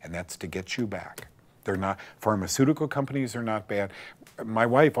them, and that's to get you back. They're not, pharmaceutical companies are not bad. My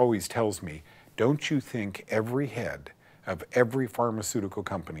wife always tells me, don't you think every head of every pharmaceutical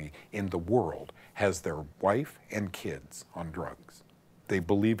company in the world has their wife and kids on drugs? They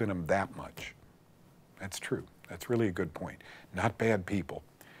believe in them that much. That's true. That's really a good point. Not bad people,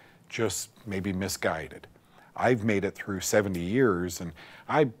 just maybe misguided. I've made it through 70 years, and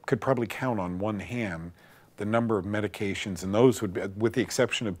I could probably count on one hand the number of medications, and those would be, with the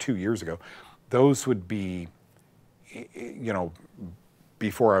exception of 2 years ago, those would be, you know,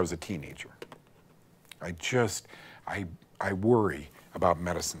 before I was a teenager. I worry about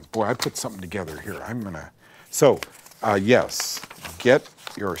medicines. Boy, I put something together here. So, yes, get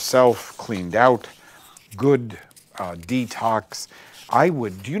yourself cleaned out, good detox.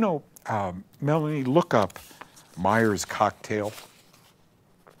 Do you know, Melanie, look up Myers cocktail.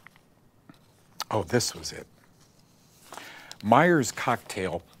 Oh, this was it. Myers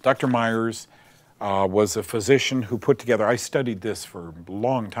cocktail. Dr. Myers was a physician who put together, I studied this for a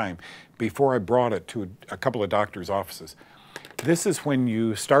long time before I brought it to a couple of doctors' offices. This is when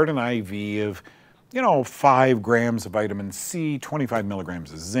you start an IV of, 5 grams of vitamin C, 25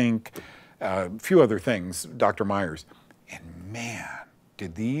 milligrams of zinc, a few other things, Dr. Myers. And man,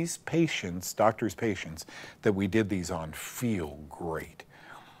 did these patients, doctors' patients, that we did these on feel great.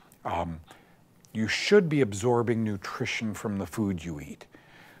 You should be absorbing nutrition from the food you eat.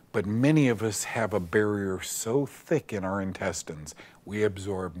 But many of us have a barrier so thick in our intestines, we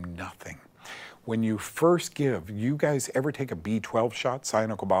absorb nothing. When you first you guys ever take a B12 shot,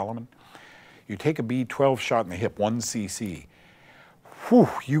 cyanocobalamin? You take a B12 shot in the hip, 1 cc. Whew,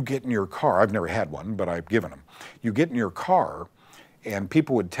 you get in your car. I've never had one, but I've given them. You get in your car, and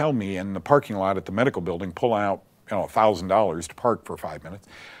people would tell me in the parking lot at the medical building, pull out $1,000 to park for 5 minutes,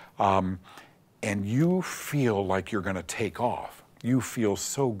 and you feel like you're going to take off. You feel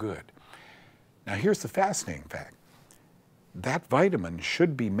so good. Now here's the fascinating fact. That vitamin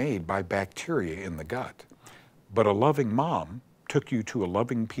should be made by bacteria in the gut. But a loving mom took you to a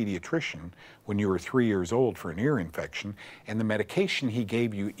loving pediatrician when you were 3 years old for an ear infection, and the medication he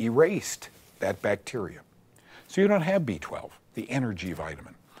gave you erased that bacteria. So you don't have B12, the energy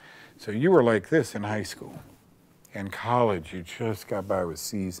vitamin. So you were like this in high school. In college, you just got by with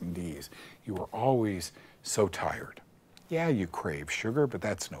C's and D's. You were always so tired. Yeah, you crave sugar, but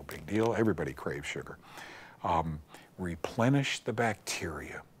that's no big deal. Everybody craves sugar. Replenish the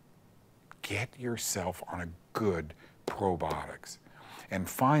bacteria. Get yourself on a good probiotics. And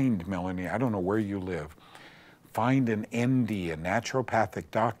find, Melanie, I don't know where you live, find an ND, a naturopathic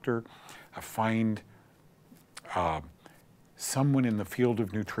doctor, find someone in the field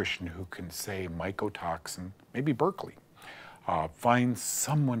of nutrition who can say mycotoxin, maybe Berkeley. Find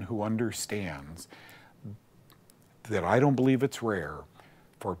someone who understands that I don't believe it's rare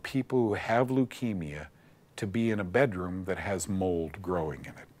for people who have leukemia to be in a bedroom that has mold growing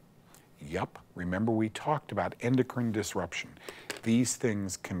in it. Yup, remember we talked about endocrine disruption. These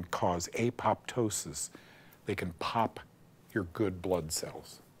things can cause apoptosis. They can pop your good blood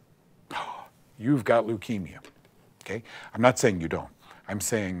cells. You've got leukemia, okay? I'm not saying you don't. I'm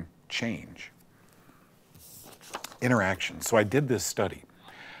saying change. Interactions. So I did this study.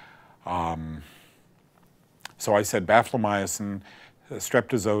 So I said baflomycin,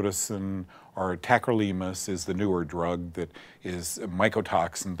 streptozotocin, or tacrolimus is the newer drug that is a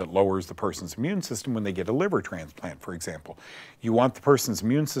mycotoxin that lowers the person's immune system when they get a liver transplant, for example. You want the person's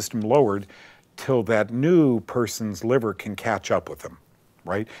immune system lowered till that new person's liver can catch up with them,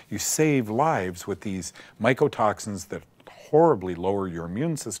 right? You save lives with these mycotoxins that horribly lower your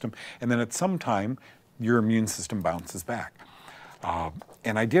immune system, and then at some time, your immune system bounces back.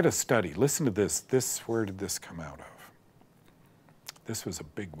 And I did a study. Listen to this. Where did this come out of? This was a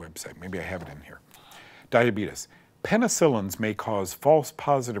big website. Maybe I have it in here. Diabetes. Penicillins may cause false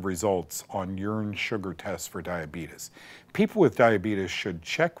positive results on urine sugar tests for diabetes. People with diabetes should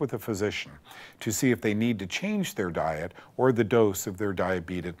check with a physician to see if they need to change their diet or the dose of their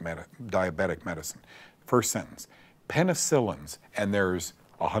diabetic medicine. First sentence. Penicillins, and there's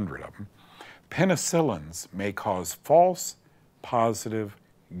 100 of them, penicillins may cause false positive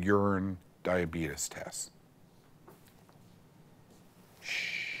urine diabetes tests.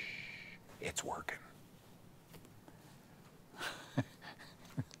 Shh, it's working.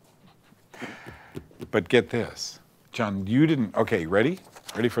 But get this, John, you didn't, okay, ready?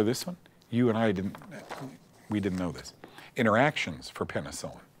 Ready for this one? You and I we didn't know this. Interactions for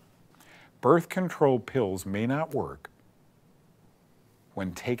penicillin. Birth control pills may not work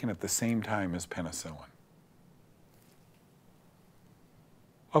when taken at the same time as penicillin.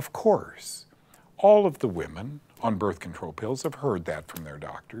 Of course, all of the women on birth control pills have heard that from their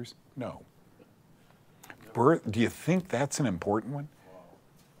doctors. No. Do you think that's an important one?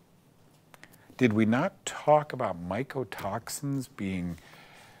 Did we not talk about mycotoxins being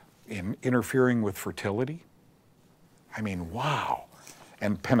interfering with fertility? I mean, wow.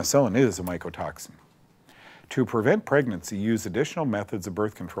 And penicillin is a mycotoxin. To prevent pregnancy, use additional methods of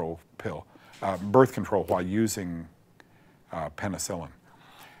birth control while using penicillin.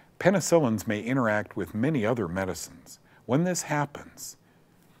 Penicillins may interact with many other medicines. When this happens,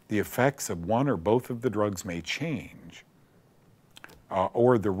 the effects of one or both of the drugs may change,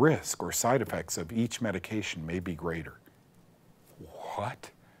 or the risk or side effects of each medication may be greater.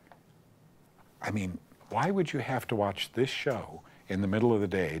 What? I mean, why would you have to watch this show in the middle of the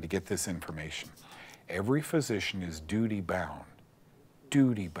day to get this information? Every physician is duty bound.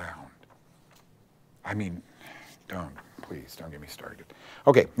 Duty bound. I mean, please don't get me started.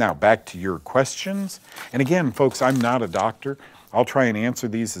 Okay, now back to your questions. And again, folks, I'm not a doctor. I'll try and answer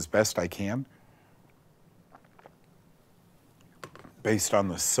these as best I can, based on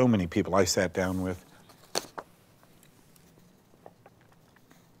the so many people I sat down with.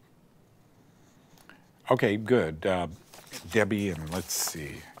 Okay, good. Debbie, and let's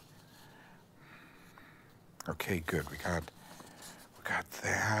see. Okay, good. We got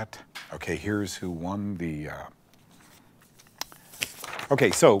that. Okay, here's who won the.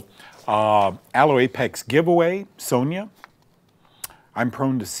 Okay, so Aloe Apex giveaway, Sonia. I'm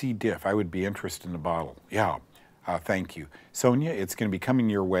prone to C. diff. I would be interested in a bottle. Yeah, thank you. Sonia, it's going to be coming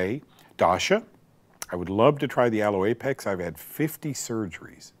your way. Dasha, I would love to try the Aloe Apex. I've had 50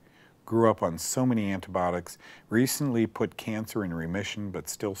 surgeries. Grew up on so many antibiotics. Recently put cancer in remission, but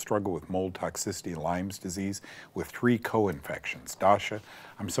still struggle with mold toxicity and Lyme's disease with 3 co-infections. Dasha,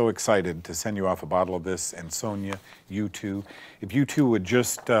 I'm so excited to send you off a bottle of this, and Sonia, you too. If you two would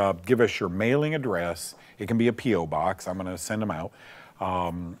just give us your mailing address, it can be a P.O. box. I'm going to send them out.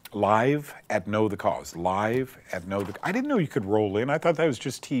 Live at Know the Cause. Live at Know the. I didn't know you could roll in. I thought that was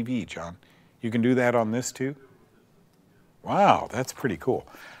just TV, John. You can do that on this too? Wow, that's pretty cool.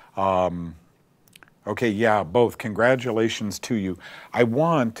 Okay, yeah, both. Congratulations to you.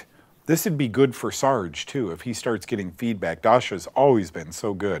 This would be good for Sarge too, if he starts getting feedback. Dasha's always been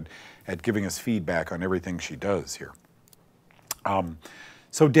so good at giving us feedback on everything she does here.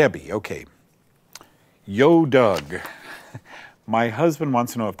 So Debbie, okay. Yo, Doug. My husband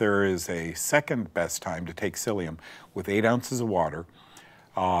wants to know if there is a second best time to take psyllium with 8 ounces of water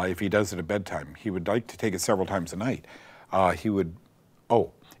if he does it at bedtime. He would like to take it several times a night. I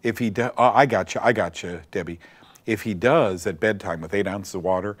got you, Debbie. If he does at bedtime with 8 ounces of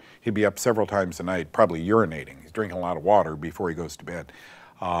water, he'd be up several times a night, probably urinating. He's drinking a lot of water before he goes to bed.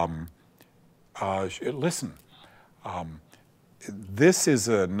 Listen, this is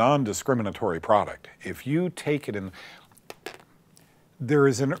a non-discriminatory product. If you take it in, there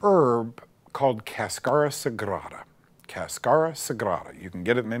is an herb called Cascara sagrada. Cascara sagrada. You can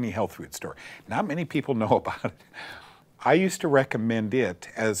get it in any health food store. Not many people know about it. I used to recommend it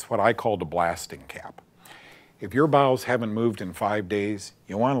as what I called a blasting cap. If your bowels haven't moved in 5 days,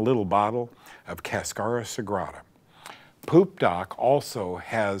 you want a little bottle of Cascara sagrada. Poop Doc also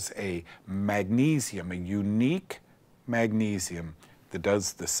has a magnesium, a unique magnesium that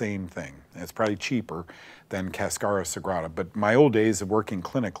does the same thing. It's probably cheaper than Cascara sagrada, but my old days of working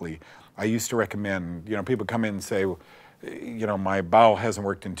clinically, I used to recommend, people come in and say, my bowel hasn't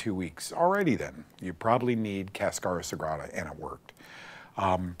worked in 2 weeks. Alrighty then, you probably need Cascara sagrada, and it worked.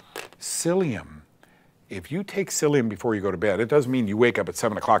 Psyllium, if you take psyllium before you go to bed, it doesn't mean you wake up at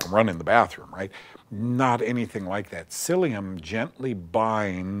 7 o'clock and run in the bathroom, right? Not anything like that. Psyllium gently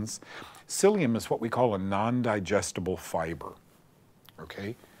binds. Psyllium is what we call a non-digestible fiber,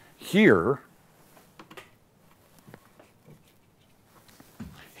 okay? Here's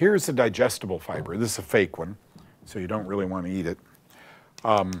a digestible fiber. This is a fake one, so you don't really want to eat it.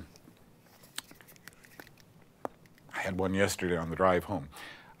 I had one yesterday on the drive home.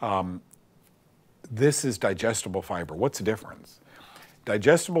 This is digestible fiber. What's the difference?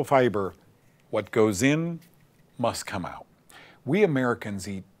 Digestible fiber, what goes in must come out. We Americans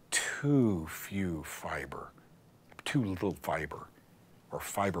eat too few fiber, too little fiber or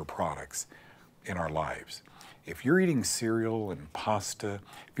fiber products in our lives. If you're eating cereal and pasta,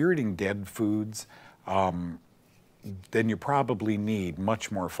 if you're eating dead foods, then you probably need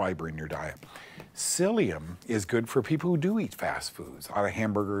much more fiber in your diet. Psyllium is good for people who do eat fast foods, a lot of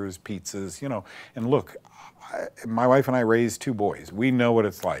hamburgers, pizzas, And look, my wife and I raised 2 boys. We know what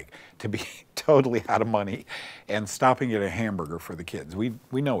it's like to be totally out of money and stopping at a hamburger for the kids.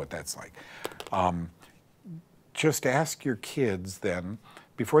 We know what that's like. Just ask your kids then,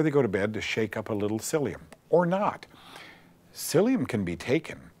 before they go to bed, to shake up a little psyllium, or not. Psyllium can be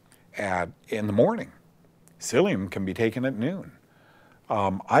taken in the morning. Psyllium can be taken at noon.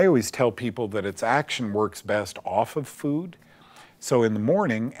 I always tell people that its action works best off of food. So in the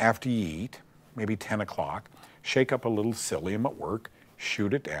morning, after you eat, maybe 10 o'clock, shake up a little psyllium at work,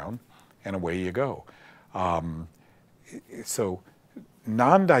 shoot it down, and away you go. So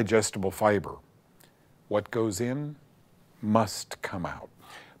non-digestible fiber, what goes in must come out.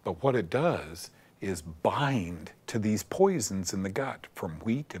 But what it does is bind to these poisons in the gut from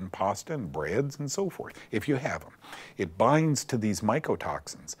wheat and pasta and breads and so forth, if you have them. It binds to these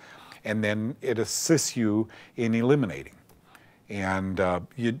mycotoxins, and then it assists you in eliminating. And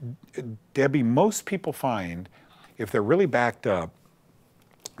Debbie, most people find, if they're really backed up,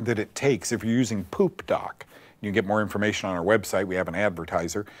 that it takes, if you're using Poop Doc, you can get more information on our website. We have an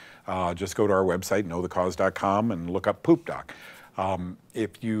advertiser. Just go to our website, knowthecause.com, and look up Poop Doc.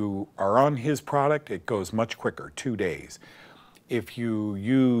 If you are on his product, it goes much quicker, 2 days. If you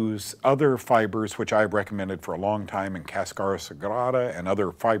use other fibers, which I've recommended for a long time, in Cascara Sagrada and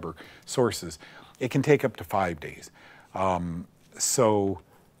other fiber sources, it can take up to 5 days.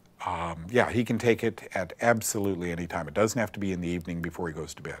 Yeah, he can take it at absolutely any time. It doesn't have to be in the evening before he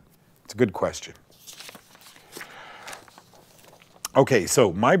goes to bed. It's a good question. Okay,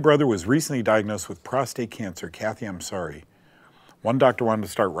 so my brother was recently diagnosed with prostate cancer. Kathy, I'm sorry. One doctor wanted to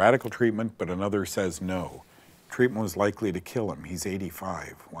start radical treatment, but another says no. Treatment was likely to kill him. He's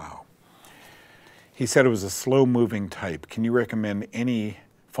 85. Wow. He said it was a slow-moving type. Can you recommend any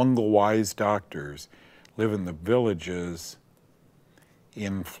fungal-wise doctors live in the villages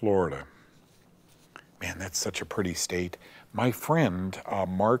in Florida? Man, that's such a pretty state. My friend,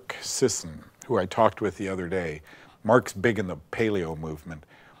 Mark Sisson, who I talked with the other day, Mark's big in the paleo movement.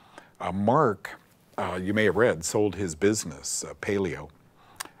 Mark, you may have read, sold his business, paleo,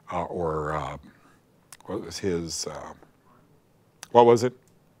 what was his, what was it?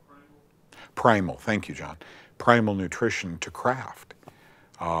 Primal, thank you, John. Primal Nutrition to Kraft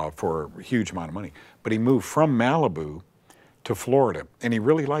for a huge amount of money. But he moved from Malibu to Florida, and he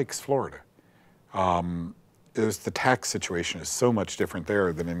really likes Florida. The tax situation is so much different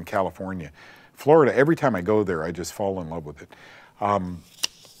there than in California. Florida, every time I go there, I just fall in love with it.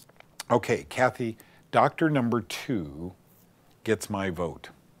 Okay, Kathy, doctor number 2 gets my vote.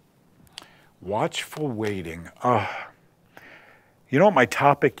 Watchful waiting. You know what my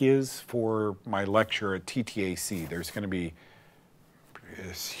topic is for my lecture at TTAC? There's going to be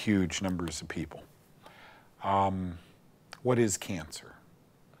huge numbers of people. What is cancer?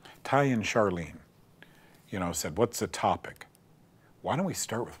 Ty and Charlene, said, what's the topic? Why don't we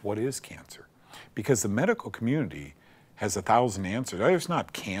start with what is cancer? Because the medical community has 1,000 answers. There's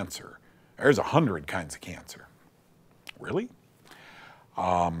not cancer. There's 100 kinds of cancer. Really?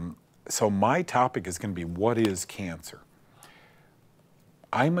 So my topic is going to be, what is cancer?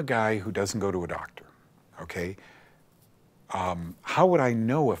 I'm a guy who doesn't go to a doctor, okay? How would I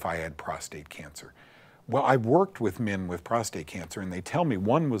know if I had prostate cancer? Well, I've worked with men with prostate cancer, and they tell me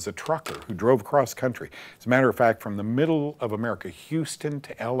one was a trucker who drove across country. As a matter of fact, from the middle of America, Houston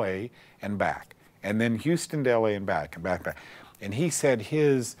to LA and back, and then Houston to LA and back, and back. And he said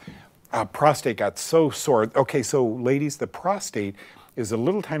his prostate got so sore. Okay, so ladies, the prostate is a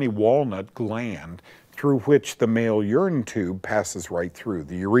little tiny walnut gland through which the male urine tube passes right through,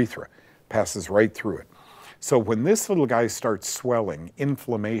 the urethra passes right through it. So when this little guy starts swelling,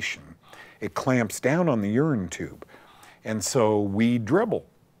 inflammation, it clamps down on the urine tube. And so we dribble.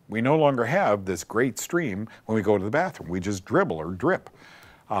 We no longer have this great stream when we go to the bathroom. We just dribble or drip.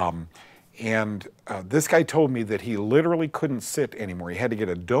 This guy told me that he literally couldn't sit anymore. He had to get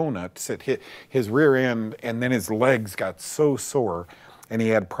a donut to sit, hit his rear end, and then his legs got so sore, and he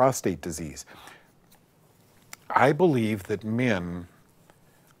had prostate disease. I believe that men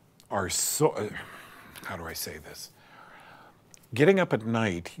are so, how do I say this? Getting up at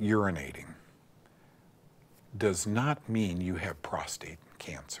night urinating does not mean you have prostate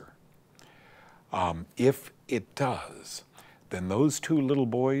cancer. If it does, then those 2 little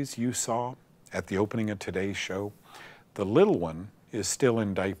boys you saw at the opening of today's show, the little one is still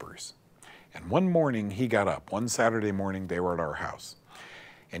in diapers. And one morning he got up, one Saturday morning they were at our house,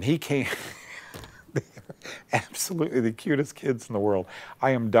 and he came, they're absolutely the cutest kids in the world.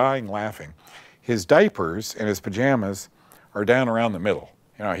 I am dying laughing. His diapers and his pajamas are down around the middle.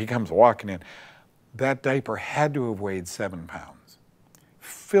 He comes walking in. That diaper had to have weighed 7 pounds,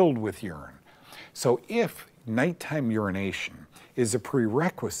 filled with urine. So if nighttime urination is a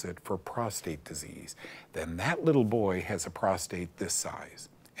prerequisite for prostate disease, then that little boy has a prostate this size,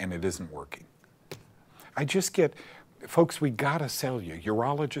 and it isn't working. I just get, folks, we gotta sell you.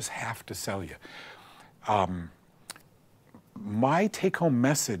 Urologists have to sell you. My take-home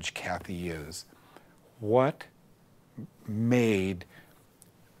message, Kathy, is what made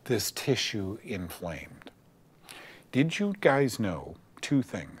this tissue inflamed? Did you guys know 2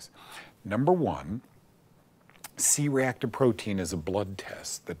 things? Number 1, C-reactive protein is a blood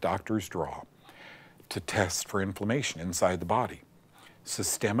test that doctors draw to test for inflammation inside the body.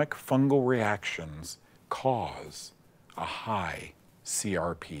 Systemic fungal reactions cause a high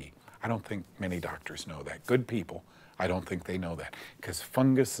CRP, I don't think many doctors know that. Good people, I don't think they know that, because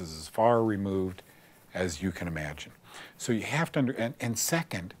fungus is as far removed as you can imagine. So you have to and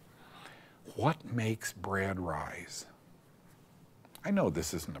second, what makes bread rise? I know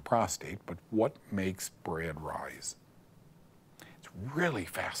this isn't a prostate, but what makes bread rise? It's really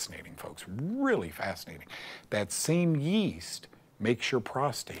fascinating, folks, really fascinating. That same yeast makes your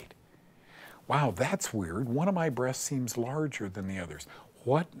prostate. Wow, that's weird. One of my breasts seems larger than the others.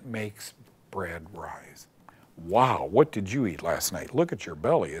 What makes bread rise? Wow, what did you eat last night? Look at your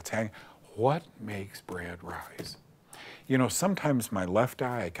belly, it's hanging. What makes bread rise? You know, sometimes my left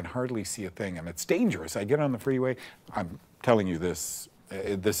eye, I can hardly see a thing, and it's dangerous. I get on the freeway, I'm telling you this,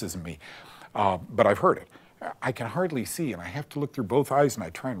 this isn't me, but I've heard it. I can hardly see, and I have to look through both eyes, and I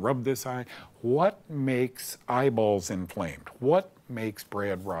try and rub this eye. What makes eyeballs inflamed? What makes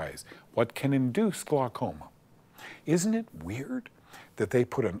bread rise? What can induce glaucoma? Isn't it weird that they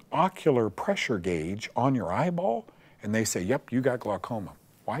put an ocular pressure gauge on your eyeball, and they say, yep, you got glaucoma?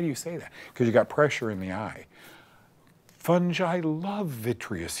 Why do you say that? Because you got pressure in the eye. Fungi love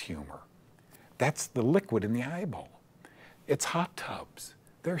vitreous humor. That's the liquid in the eyeball. It's hot tubs.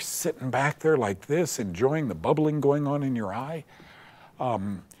 They're sitting back there like this, enjoying the bubbling going on in your eye.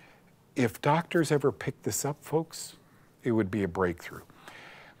 If doctors ever picked this up, folks, it would be a breakthrough.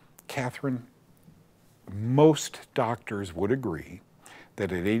 Catherine, most doctors would agree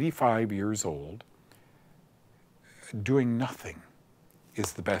that at 85 years old, doing nothing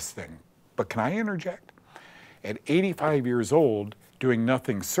is the best thing. But can I interject? At 85 years old, doing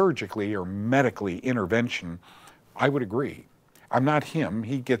nothing surgically or medically intervention, I would agree. I'm not him.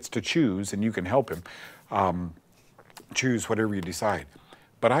 He gets to choose, and you can help him choose whatever you decide.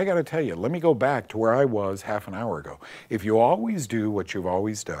 But I got to tell you, let me go back to where I was half an hour ago. If you always do what you've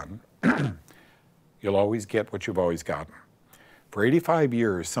always done, you'll always get what you've always gotten. For 85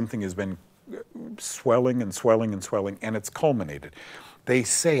 years, something has been swelling and swelling and swelling, and it's culminated. They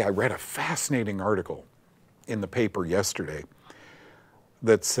say, I read a fascinating article in the paper yesterday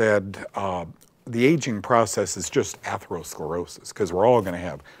that said the aging process is just atherosclerosis, because we're all going to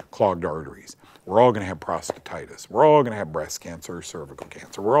have clogged arteries. We're all going to have prostatitis. We're all going to have breast cancer or cervical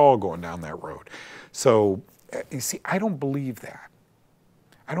cancer. We're all going down that road. So, you see, I don't believe that.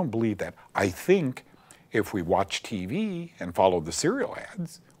 I don't believe that. I think if we watch TV and follow the cereal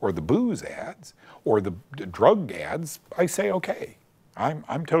ads or the booze ads or the drug ads, I say, okay,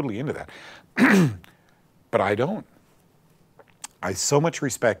 I'm totally into that. But I don't. I so much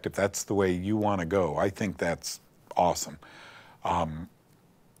respect if that's the way you want to go. I think that's awesome.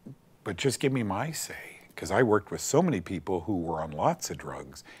 But just give me my say, because I worked with so many people who were on lots of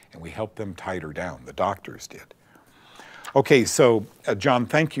drugs, and we helped them tighter down. The doctors did. Okay, so John,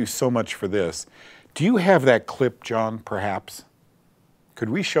 thank you so much for this. Do you have that clip, John, perhaps?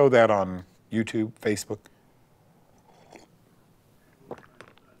 Could we show that on YouTube, Facebook?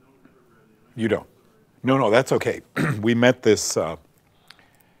 You don't? No, that's okay. We met this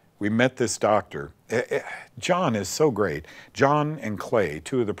doctor. John is so great. John and Clay,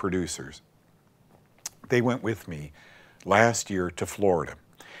 two of the producers, they went with me last year to Florida,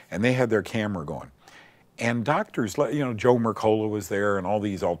 and they had their camera going. And doctors, you know, Joe Mercola was there and all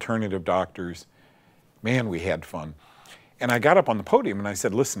these alternative doctors. Man, we had fun. And I got up on the podium and I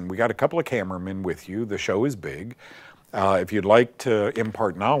said, listen, we got a couple of cameramen with you. The show is big. If you'd like to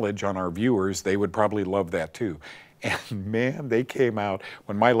impart knowledge on our viewers, they would probably love that too. And man, they came out.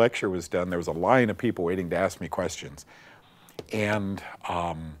 When my lecture was done, there was a line of people waiting to ask me questions. And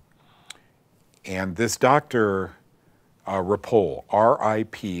this Dr. Ripoll,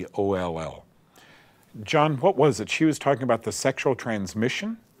 R-I-P-O-L-L. John, what was it? She was talking about the sexual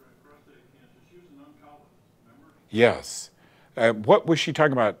transmission? She was an oncologist, remember? Yes. What was she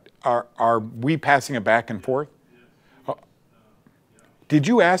talking about? Are we passing it back and forth? Yes. Did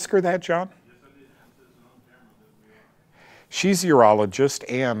you ask her that, John? Yes, I did. She says on camera that we are. She's a urologist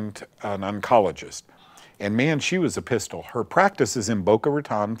and an oncologist. And man, she was a pistol. Her practice is in Boca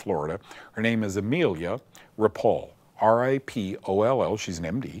Raton, Florida. Her name is Amelia Ripoll, R-I-P-O-L-L. She's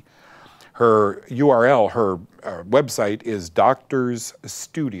an MD. Her URL, her website is Doctors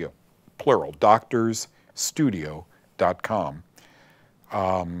Studio, plural, doctorsstudio.com.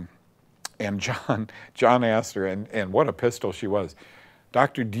 And John asked her, and what a pistol she was.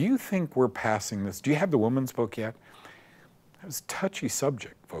 Doctor, do you think we're passing this? Do you have the woman's book yet? It was a touchy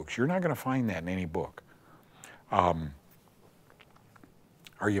subject, folks. You're not going to find that in any book. Are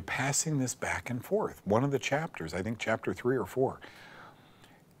you passing this back and forth? One of the chapters, I think chapter 3 or 4.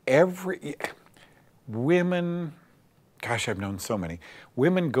 Women, gosh, I've known so many.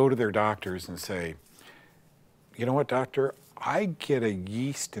 Women go to their doctors and say, you know what, doctor, I get a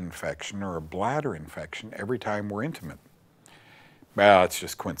yeast infection or a bladder infection every time we're intimate. Well, it's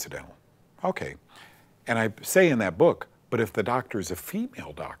just coincidental. Okay. And I say in that book, but if the doctor is a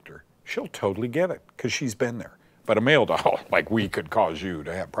female doctor, she'll totally get it because she's been there. But a male doctor, like we could cause you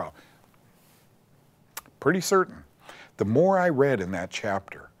to have problems. Pretty certain. The more I read in that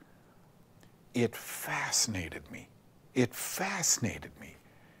chapter, it fascinated me. It fascinated me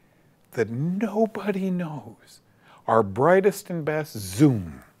that nobody knows. Our brightest and best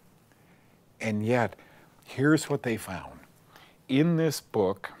zoom. And yet, here's what they found. In this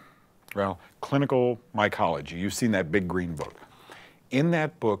book, well, Clinical Mycology, you've seen that big green book. In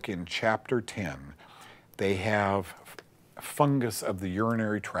that book, in chapter 10, they have fungus of the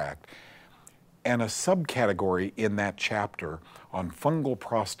urinary tract and a subcategory in that chapter on fungal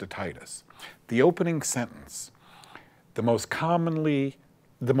prostatitis. The opening sentence, the most common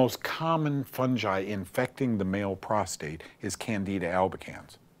fungi infecting the male prostate is Candida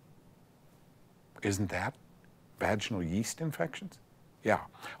albicans. Isn't that vaginal yeast infections? Yeah.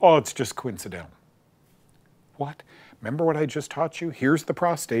 Oh, it's just coincidental. What? Remember what I just taught you? Here's the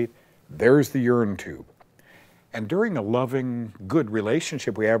prostate, there's the urine tube. And during a loving, good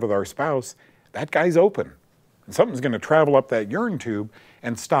relationship we have with our spouse, that guy's open. And something's going to travel up that urine tube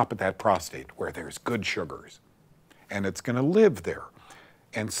and stop at that prostate where there's good sugars. And it's going to live there.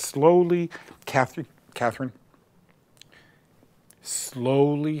 And slowly, Catherine,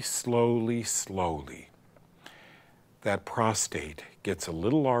 slowly, that prostate gets a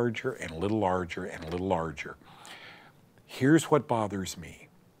little larger and a little larger and a little larger. Here's what bothers me.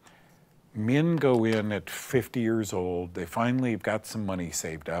 Men go in at 50 years old, they finally have got some money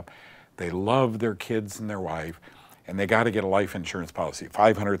saved up, they love their kids and their wife, and they got to get a life insurance policy,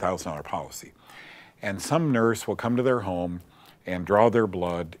 $500,000 policy. And some nurse will come to their home and draw their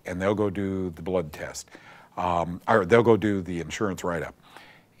blood, and they'll go do the blood test, or they'll go do the insurance write-up.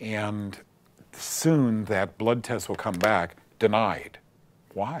 And soon that blood test will come back denied.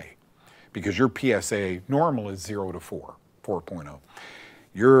 Why? Because your PSA normal is 0 to 4, 4.0.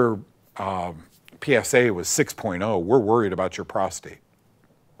 Your PSA was 6.0. We're worried about your prostate.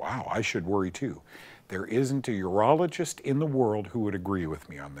 Wow, I should worry too. There isn't a urologist in the world who would agree with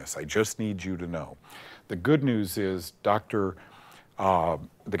me on this. I just need you to know. The good news is the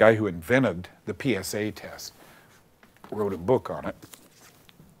guy who invented the PSA test wrote a book on it.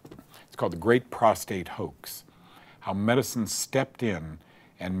 It's called The Great Prostate Hoax, How Medicine Stepped In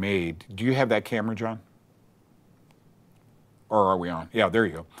and Made. Do you have that camera, John? Or are we on? Yeah, there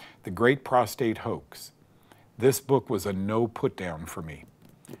you go. The Great Prostate Hoax. This book was a no put down for me.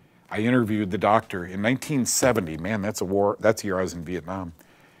 I interviewed the doctor in 1970. Man, that's the year I was in Vietnam.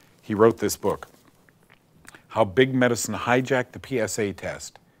 He wrote this book, How Big Medicine Hijacked the PSA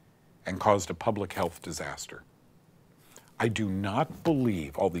Test and Caused a Public Health Disaster. I do not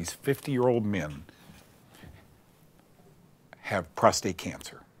believe all these 50-year-old men have prostate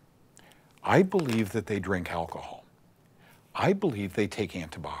cancer. I believe that they drink alcohol. I believe they take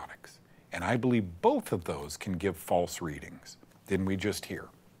antibiotics. And I believe both of those can give false readings. Didn't we just hear?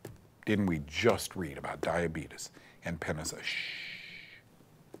 Didn't we just read about diabetes and penicillin?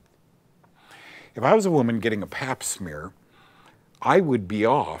 If I was a woman getting a pap smear, I would be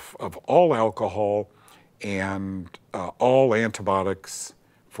off of all alcohol and all antibiotics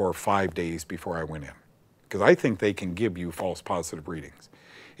for 5 days before I went in. Because I think they can give you false positive readings.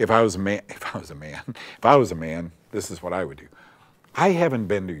 If I was a man, this is what I would do. I haven't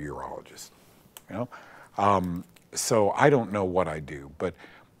been to a urologist, you know? So I don't know what I do, but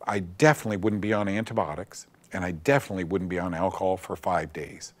I definitely wouldn't be on antibiotics, and I definitely wouldn't be on alcohol for 5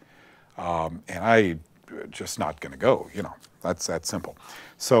 days. And I just not going to go, you know, that's that simple.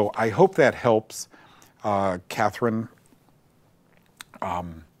 So I hope that helps, Catherine.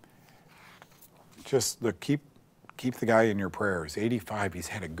 Just keep the guy in your prayers. 85, he's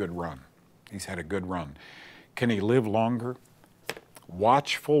had a good run. He's had a good run. Can he live longer?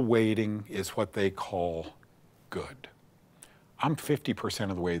 Watchful waiting is what they call good. I'm 50%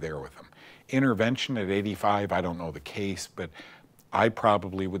 of the way there with him. Intervention at 85, I don't know the case, but I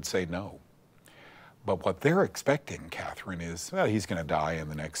probably would say no. But what they're expecting, Catherine, is, well, he's going to die in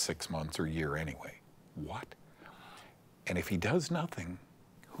the next 6 months or year anyway. What? And if he does nothing,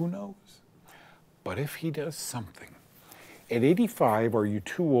 who knows? But if he does something, at 85, are you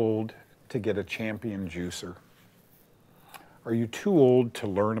too old to get a champion juicer? Are you too old to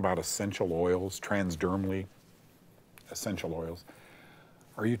learn about essential oils, transdermally essential oils?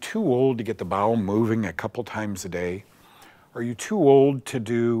 Are you too old to get the bowel moving a couple times a day? Are you too old to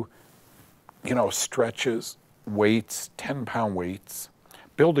do, you know, stretches, weights, 10-pound weights,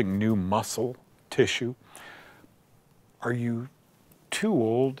 building new muscle tissue? Are you too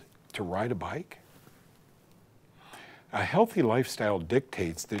old to ride a bike? A healthy lifestyle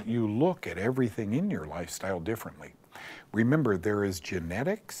dictates that you look at everything in your lifestyle differently. Remember, there is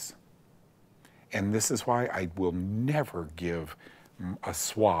genetics, and this is why I will never give a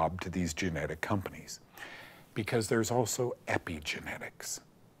swab to these genetic companies, because there's also epigenetics.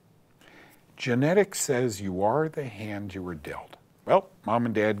 Genetics says you are the hand you were dealt. Well, mom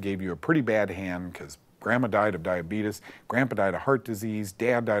and dad gave you a pretty bad hand because grandma died of diabetes, grandpa died of heart disease,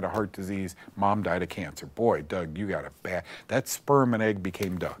 dad died of heart disease, mom died of cancer. Boy, Doug, you got a bad, that sperm and egg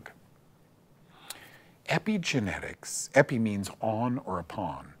became Doug. Epigenetics, epi means on or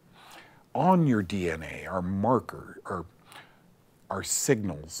upon. On your DNA are are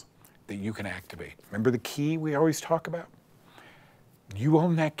signals that you can activate. Remember the key we always talk about? You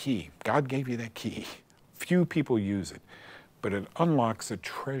own that key. God gave you that key. Few people use it, but it unlocks a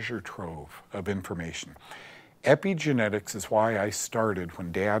treasure trove of information. Epigenetics is why I started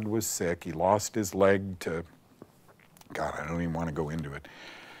when Dad was sick. He lost his leg to, God, I don't even want to go into it,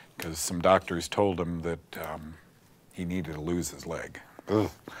 because some doctors told him that he needed to lose his leg.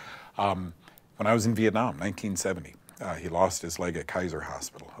 When I was in Vietnam, 1970, he lost his leg at Kaiser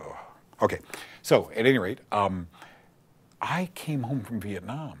Hospital. Oh. Okay, so at any rate, I came home from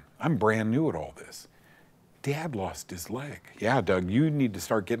Vietnam. I'm brand new at all this. Dad lost his leg. Yeah, Doug, you need to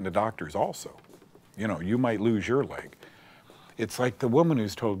start getting to doctors also. You know, you might lose your leg. It's like the woman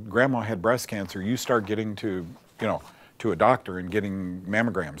who's told grandma had breast cancer, you start getting to, you know, to a doctor and getting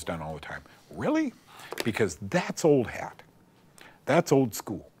mammograms done all the time. Really? Because that's old hat. That's old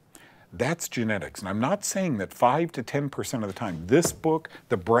school. That's genetics. And I'm not saying that 5 to 10% of the time. This book,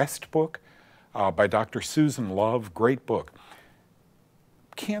 the breast book by Dr. Susan Love, great book.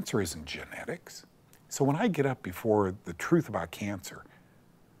 Cancer isn't genetics. So when I get up before the truth about cancer,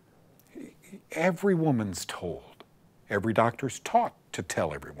 every woman's told, every doctor's taught to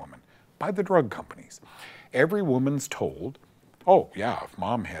tell every woman by the drug companies. Every woman's told, oh yeah, if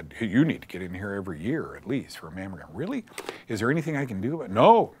mom had, you need to get in here every year at least for a mammogram. Really? Is there anything I can do about it?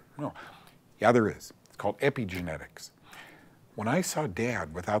 No, no. Yeah, there is. It's called epigenetics. When I saw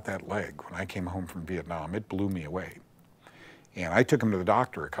Dad without that leg, when I came home from Vietnam, it blew me away. And I took him to the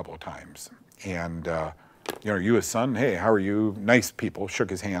doctor a couple of times. And, you know, you his son, hey, how are you? Nice people, shook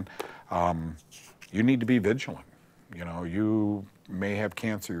his hand. You need to be vigilant. You know, you may have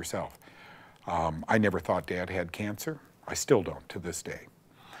cancer yourself. I never thought Dad had cancer. I still don't to this day.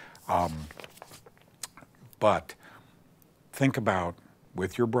 But think about,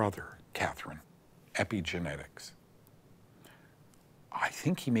 with your brother, Catherine, epigenetics. I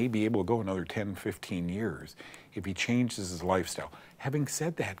think he may be able to go another 10, 15 years if he changes his lifestyle. Having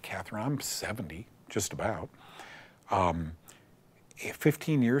said that, Catherine, I'm 70, just about.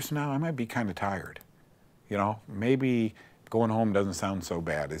 15 years from now, I might be kind of tired. You know, maybe going home doesn't sound so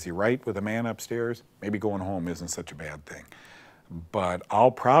bad. Is he right with a man upstairs? Maybe going home isn't such a bad thing. But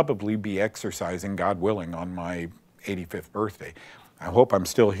I'll probably be exercising, God willing, on my 85th birthday. I hope I'm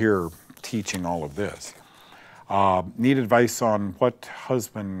still here teaching all of this. Need advice on what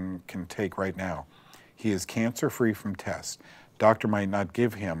husband can take right now. He is cancer-free from tests. Doctor might not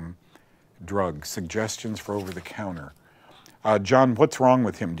give him drugs. Suggestions for over-the-counter. John, what's wrong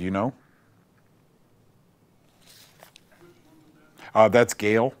with him? Do you know? That's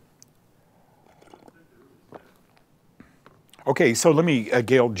Gail. Okay, so let me,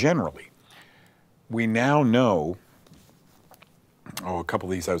 Gail, generally, we now know, oh, a couple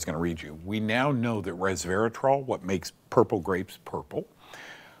of these I was going to read you. We now know that resveratrol, what makes purple grapes purple,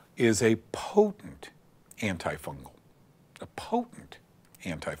 is a potent antifungal. A potent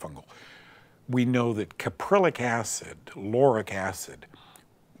antifungal. We know that caprylic acid, lauric acid,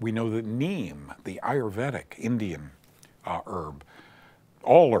 we know that neem, the Ayurvedic Indian herb,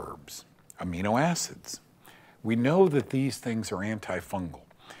 all herbs, amino acids. We know that these things are antifungal.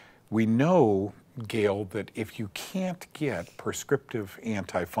 We know, Gail, that if you can't get prescriptive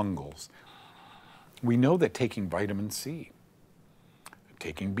antifungals, we know that taking vitamin C,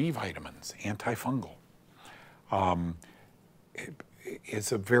 taking B vitamins, antifungal,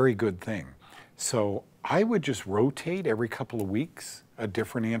 is a very good thing. So I would just rotate every couple of weeks a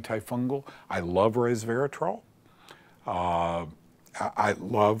different antifungal. I love resveratrol. I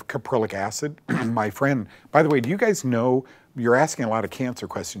love caprylic acid. My friend, by the way, do you guys know, you're asking a lot of cancer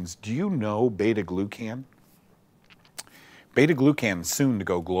questions, do you know beta-glucan? Beta-glucan is soon to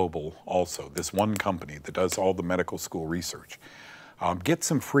go global also, this one company that does all the medical school research. Get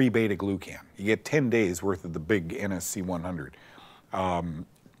some free beta-glucan. You get 10 days worth of the big NSC 100.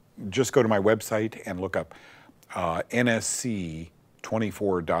 Just go to my website and look up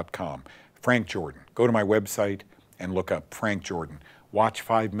nsc24.com. Frank Jordan. Go to my website and look up Frank Jordan. Watch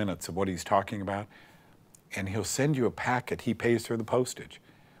 5 minutes of what he's talking about, and he'll send you a packet. He pays for the postage.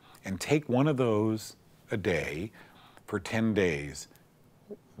 And take one of those a day for 10 days.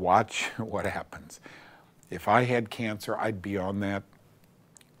 Watch what happens. If I had cancer, I'd be on that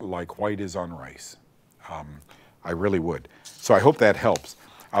like white is on rice. I really would. So I hope that helps.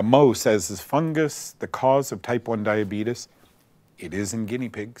 Mo says, is fungus the cause of type 1 diabetes? It is in guinea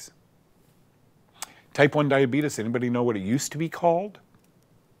pigs. Type 1 diabetes, anybody know what it used to be called?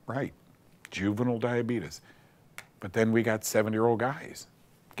 Right, juvenile diabetes. But then we got 70-year-old guys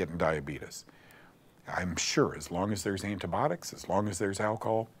getting diabetes. I'm sure as long as there's antibiotics, as long as there's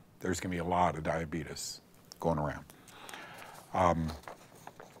alcohol, there's going to be a lot of diabetes going around.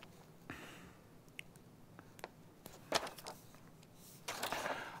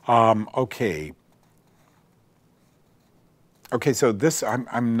 Okay. Okay, so this,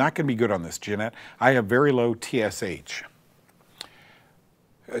 I'm not going to be good on this, Jeanette. I have very low TSH.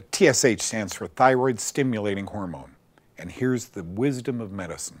 TSH stands for thyroid stimulating hormone. And here's the wisdom of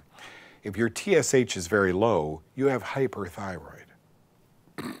medicine. If your TSH is very low, you have hyperthyroid.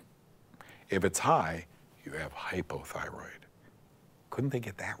 If it's high, you have hypothyroid. Couldn't they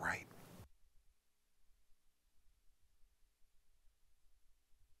get that right?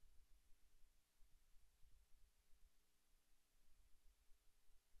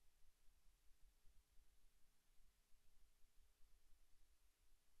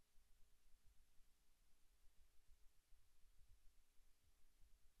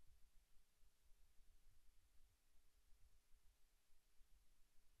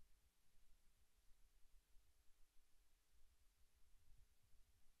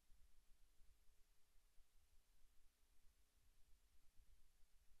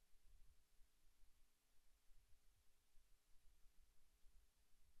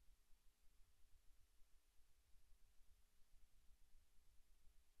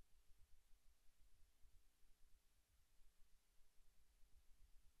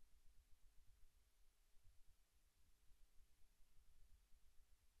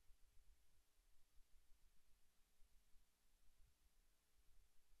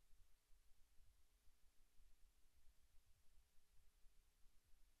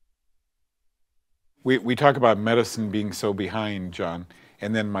 We talk about medicine being so behind, John,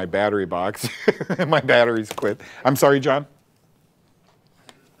 and then my battery box, my batteries quit. I'm sorry, John?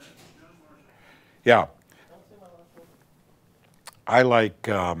 Yeah. I like,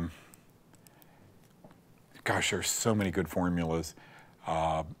 gosh, there's so many good formulas.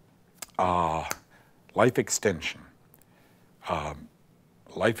 Life Extension.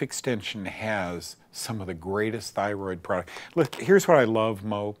 Life Extension has some of the greatest thyroid products. Look, here's what I love,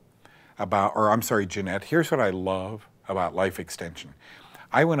 Mo, about, or I'm sorry, Jeanette, here's what I love about Life Extension.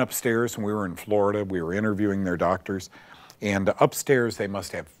 I went upstairs when we were in Florida, we were interviewing their doctors, and upstairs they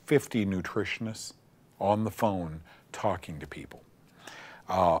must have 50 nutritionists on the phone talking to people.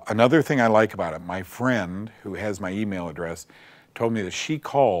 Another thing I like about it, my friend who has my email address told me that she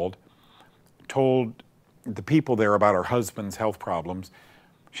called, told the people there about her husband's health problems.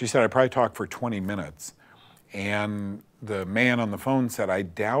 She said, I probably talked for 20 minutes. And the man on the phone said, I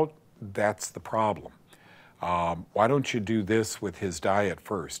doubt that's the problem. Why don't you do this with his diet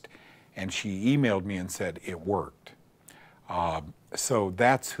first? And she emailed me and said it worked. So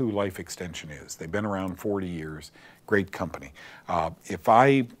that's who Life Extension is. They've been around 40 years, great company. This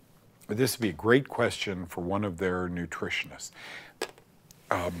would be a great question for one of their nutritionists.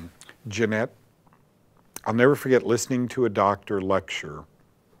 Jeanette, I'll never forget listening to a doctor lecture.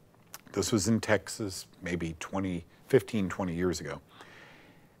 This was in Texas, maybe 15, 20 years ago.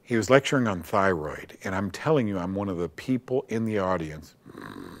 He was lecturing on thyroid, and I'm telling you, I'm one of the people in the audience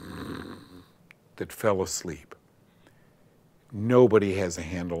that fell asleep. Nobody has a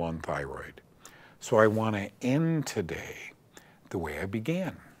handle on thyroid. So I want to end today the way I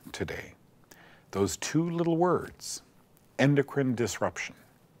began today. Those two little words, endocrine disruption.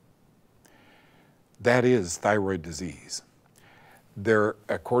 That is thyroid disease. There,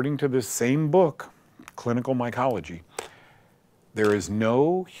 according to this same book, Clinical Mycology, there is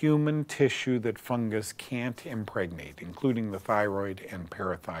no human tissue that fungus can't impregnate, including the thyroid and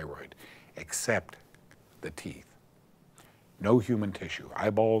parathyroid, except the teeth. No human tissue,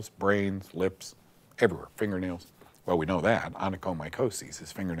 eyeballs, brains, lips, everywhere, fingernails. Well, we know that, onychomycosis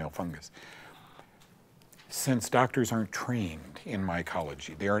is fingernail fungus. Since doctors aren't trained in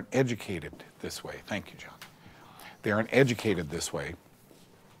mycology, they aren't educated this way. Thank you, John. They aren't educated this way.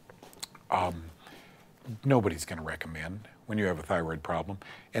 Nobody's going to recommend, when you have a thyroid problem,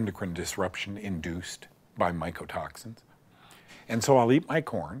 endocrine disruption induced by mycotoxins. And so I'll eat my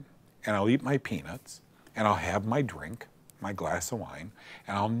corn, and I'll eat my peanuts, and I'll have my drink, my glass of wine,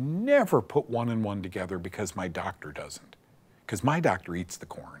 and I'll never put one and one together because my doctor doesn't. Because my doctor eats the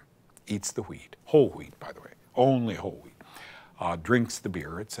corn, eats the wheat, whole wheat, by the way, only whole wheat, drinks the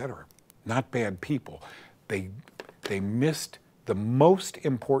beer, etc. Not bad people. They missed the most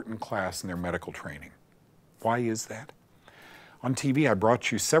important class in their medical training. Why is that? On TV, I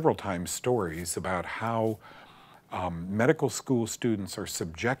brought you several times stories about how medical school students are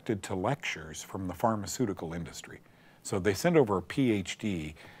subjected to lectures from the pharmaceutical industry. So they send over a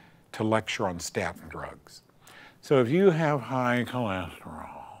PhD to lecture on statin drugs. So if you have high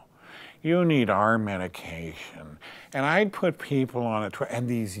cholesterol, you need our medication. And I'd put people on it, and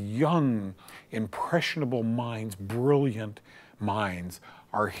these young, impressionable minds, brilliant minds,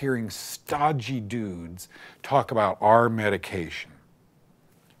 are hearing stodgy dudes talk about our medication.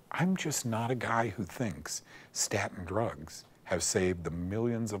 I'm just not a guy who thinks statin drugs have saved the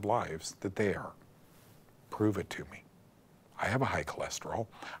millions of lives that they are. Prove it to me. I have a high cholesterol.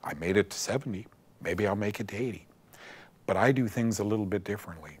 I made it to 70. Maybe I'll make it to 80. But I do things a little bit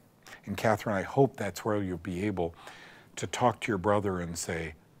differently. And Catherine, I hope that's where you'll be able to talk to your brother and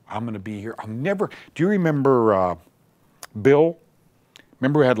say, I'm going to be here. I'll never, do you remember Bill?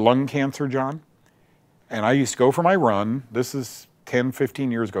 Remember who had lung cancer, John? And I used to go for my run. This is 10,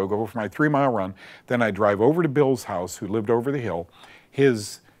 15 years ago, go for my 3-mile run. Then I'd drive over to Bill's house, who lived over the hill.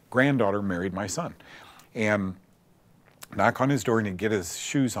 His granddaughter married my son. And knock on his door, and he'd get his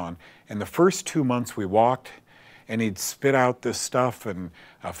shoes on. And the first 2 months we walked, and he'd spit out this stuff, and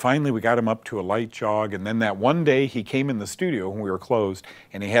finally we got him up to a light jog. And then that one day he came in the studio when we were closed,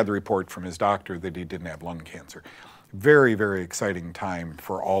 and he had the report from his doctor that he didn't have lung cancer. Very, very exciting time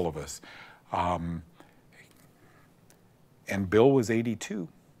for all of us. And Bill was 82.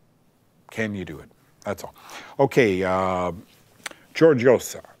 Can you do it? That's all. Okay,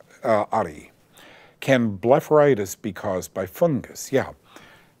 Georgiosa, Ari. Can blepharitis be caused by fungus? Yeah.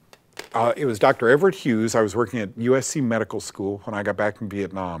 It was Dr. Everett Hughes. I was working at USC Medical School when I got back from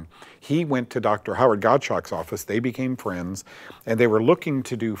Vietnam. He went to Dr. Howard Gottschalk's office. They became friends, and they were looking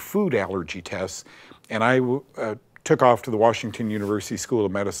to do food allergy tests. And I took off to the Washington University School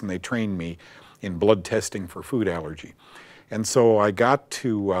of Medicine. They trained me in blood testing for food allergy. And so I got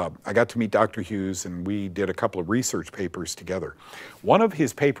to meet Dr. Hughes, and we did a couple of research papers together. One of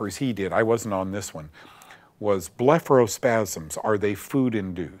his papers he did, I wasn't on this one, was blepharospasms. Are they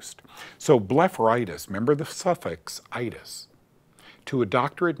food-induced? So blepharitis, remember the suffix itis. To a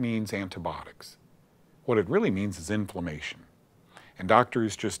doctor it means antibiotics. What it really means is inflammation. And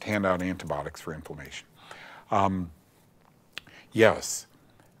doctors just hand out antibiotics for inflammation. Yes.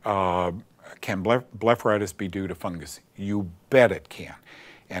 Can blepharitis be due to fungus? You bet it can.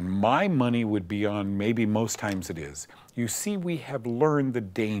 And my money would be on maybe most times it is. You see, we have learned the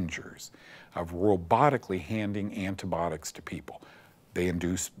dangers of robotically handing antibiotics to people. They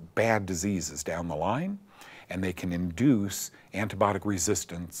induce bad diseases down the line, and they can induce antibiotic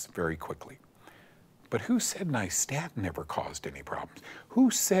resistance very quickly. But who said nystatin never caused any problems? Who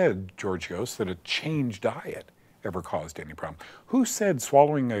said, Georgios, that a changed diet ever caused any problem? Who said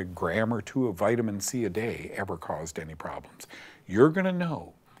swallowing a gram or two of vitamin C a day ever caused any problems? You're going to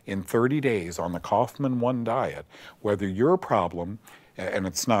know in 30 days on the Kaufmann 1 diet whether your problem, and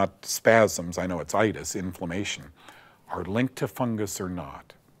it's not spasms, I know it's itis, inflammation, are linked to fungus or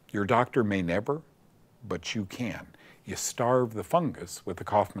not. Your doctor may never, but you can. You starve the fungus with the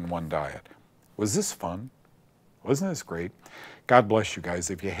Kaufmann 1 diet. Was this fun? Wasn't this great? God bless you guys.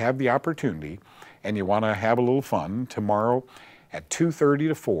 If you have the opportunity and you want to have a little fun, tomorrow at 2:30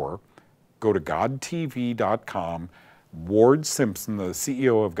 to 4, go to godtv.com. Ward Simpson, the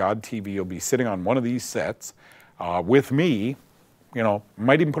CEO of God TV, will be sitting on one of these sets with me. You know,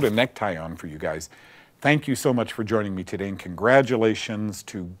 might even put a necktie on for you guys. Thank you so much for joining me today, and congratulations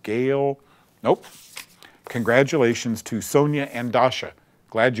to Gail. Nope. Congratulations to Sonia and Dasha.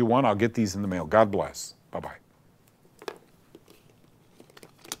 Glad you won. I'll get these in the mail. God bless. Bye-bye.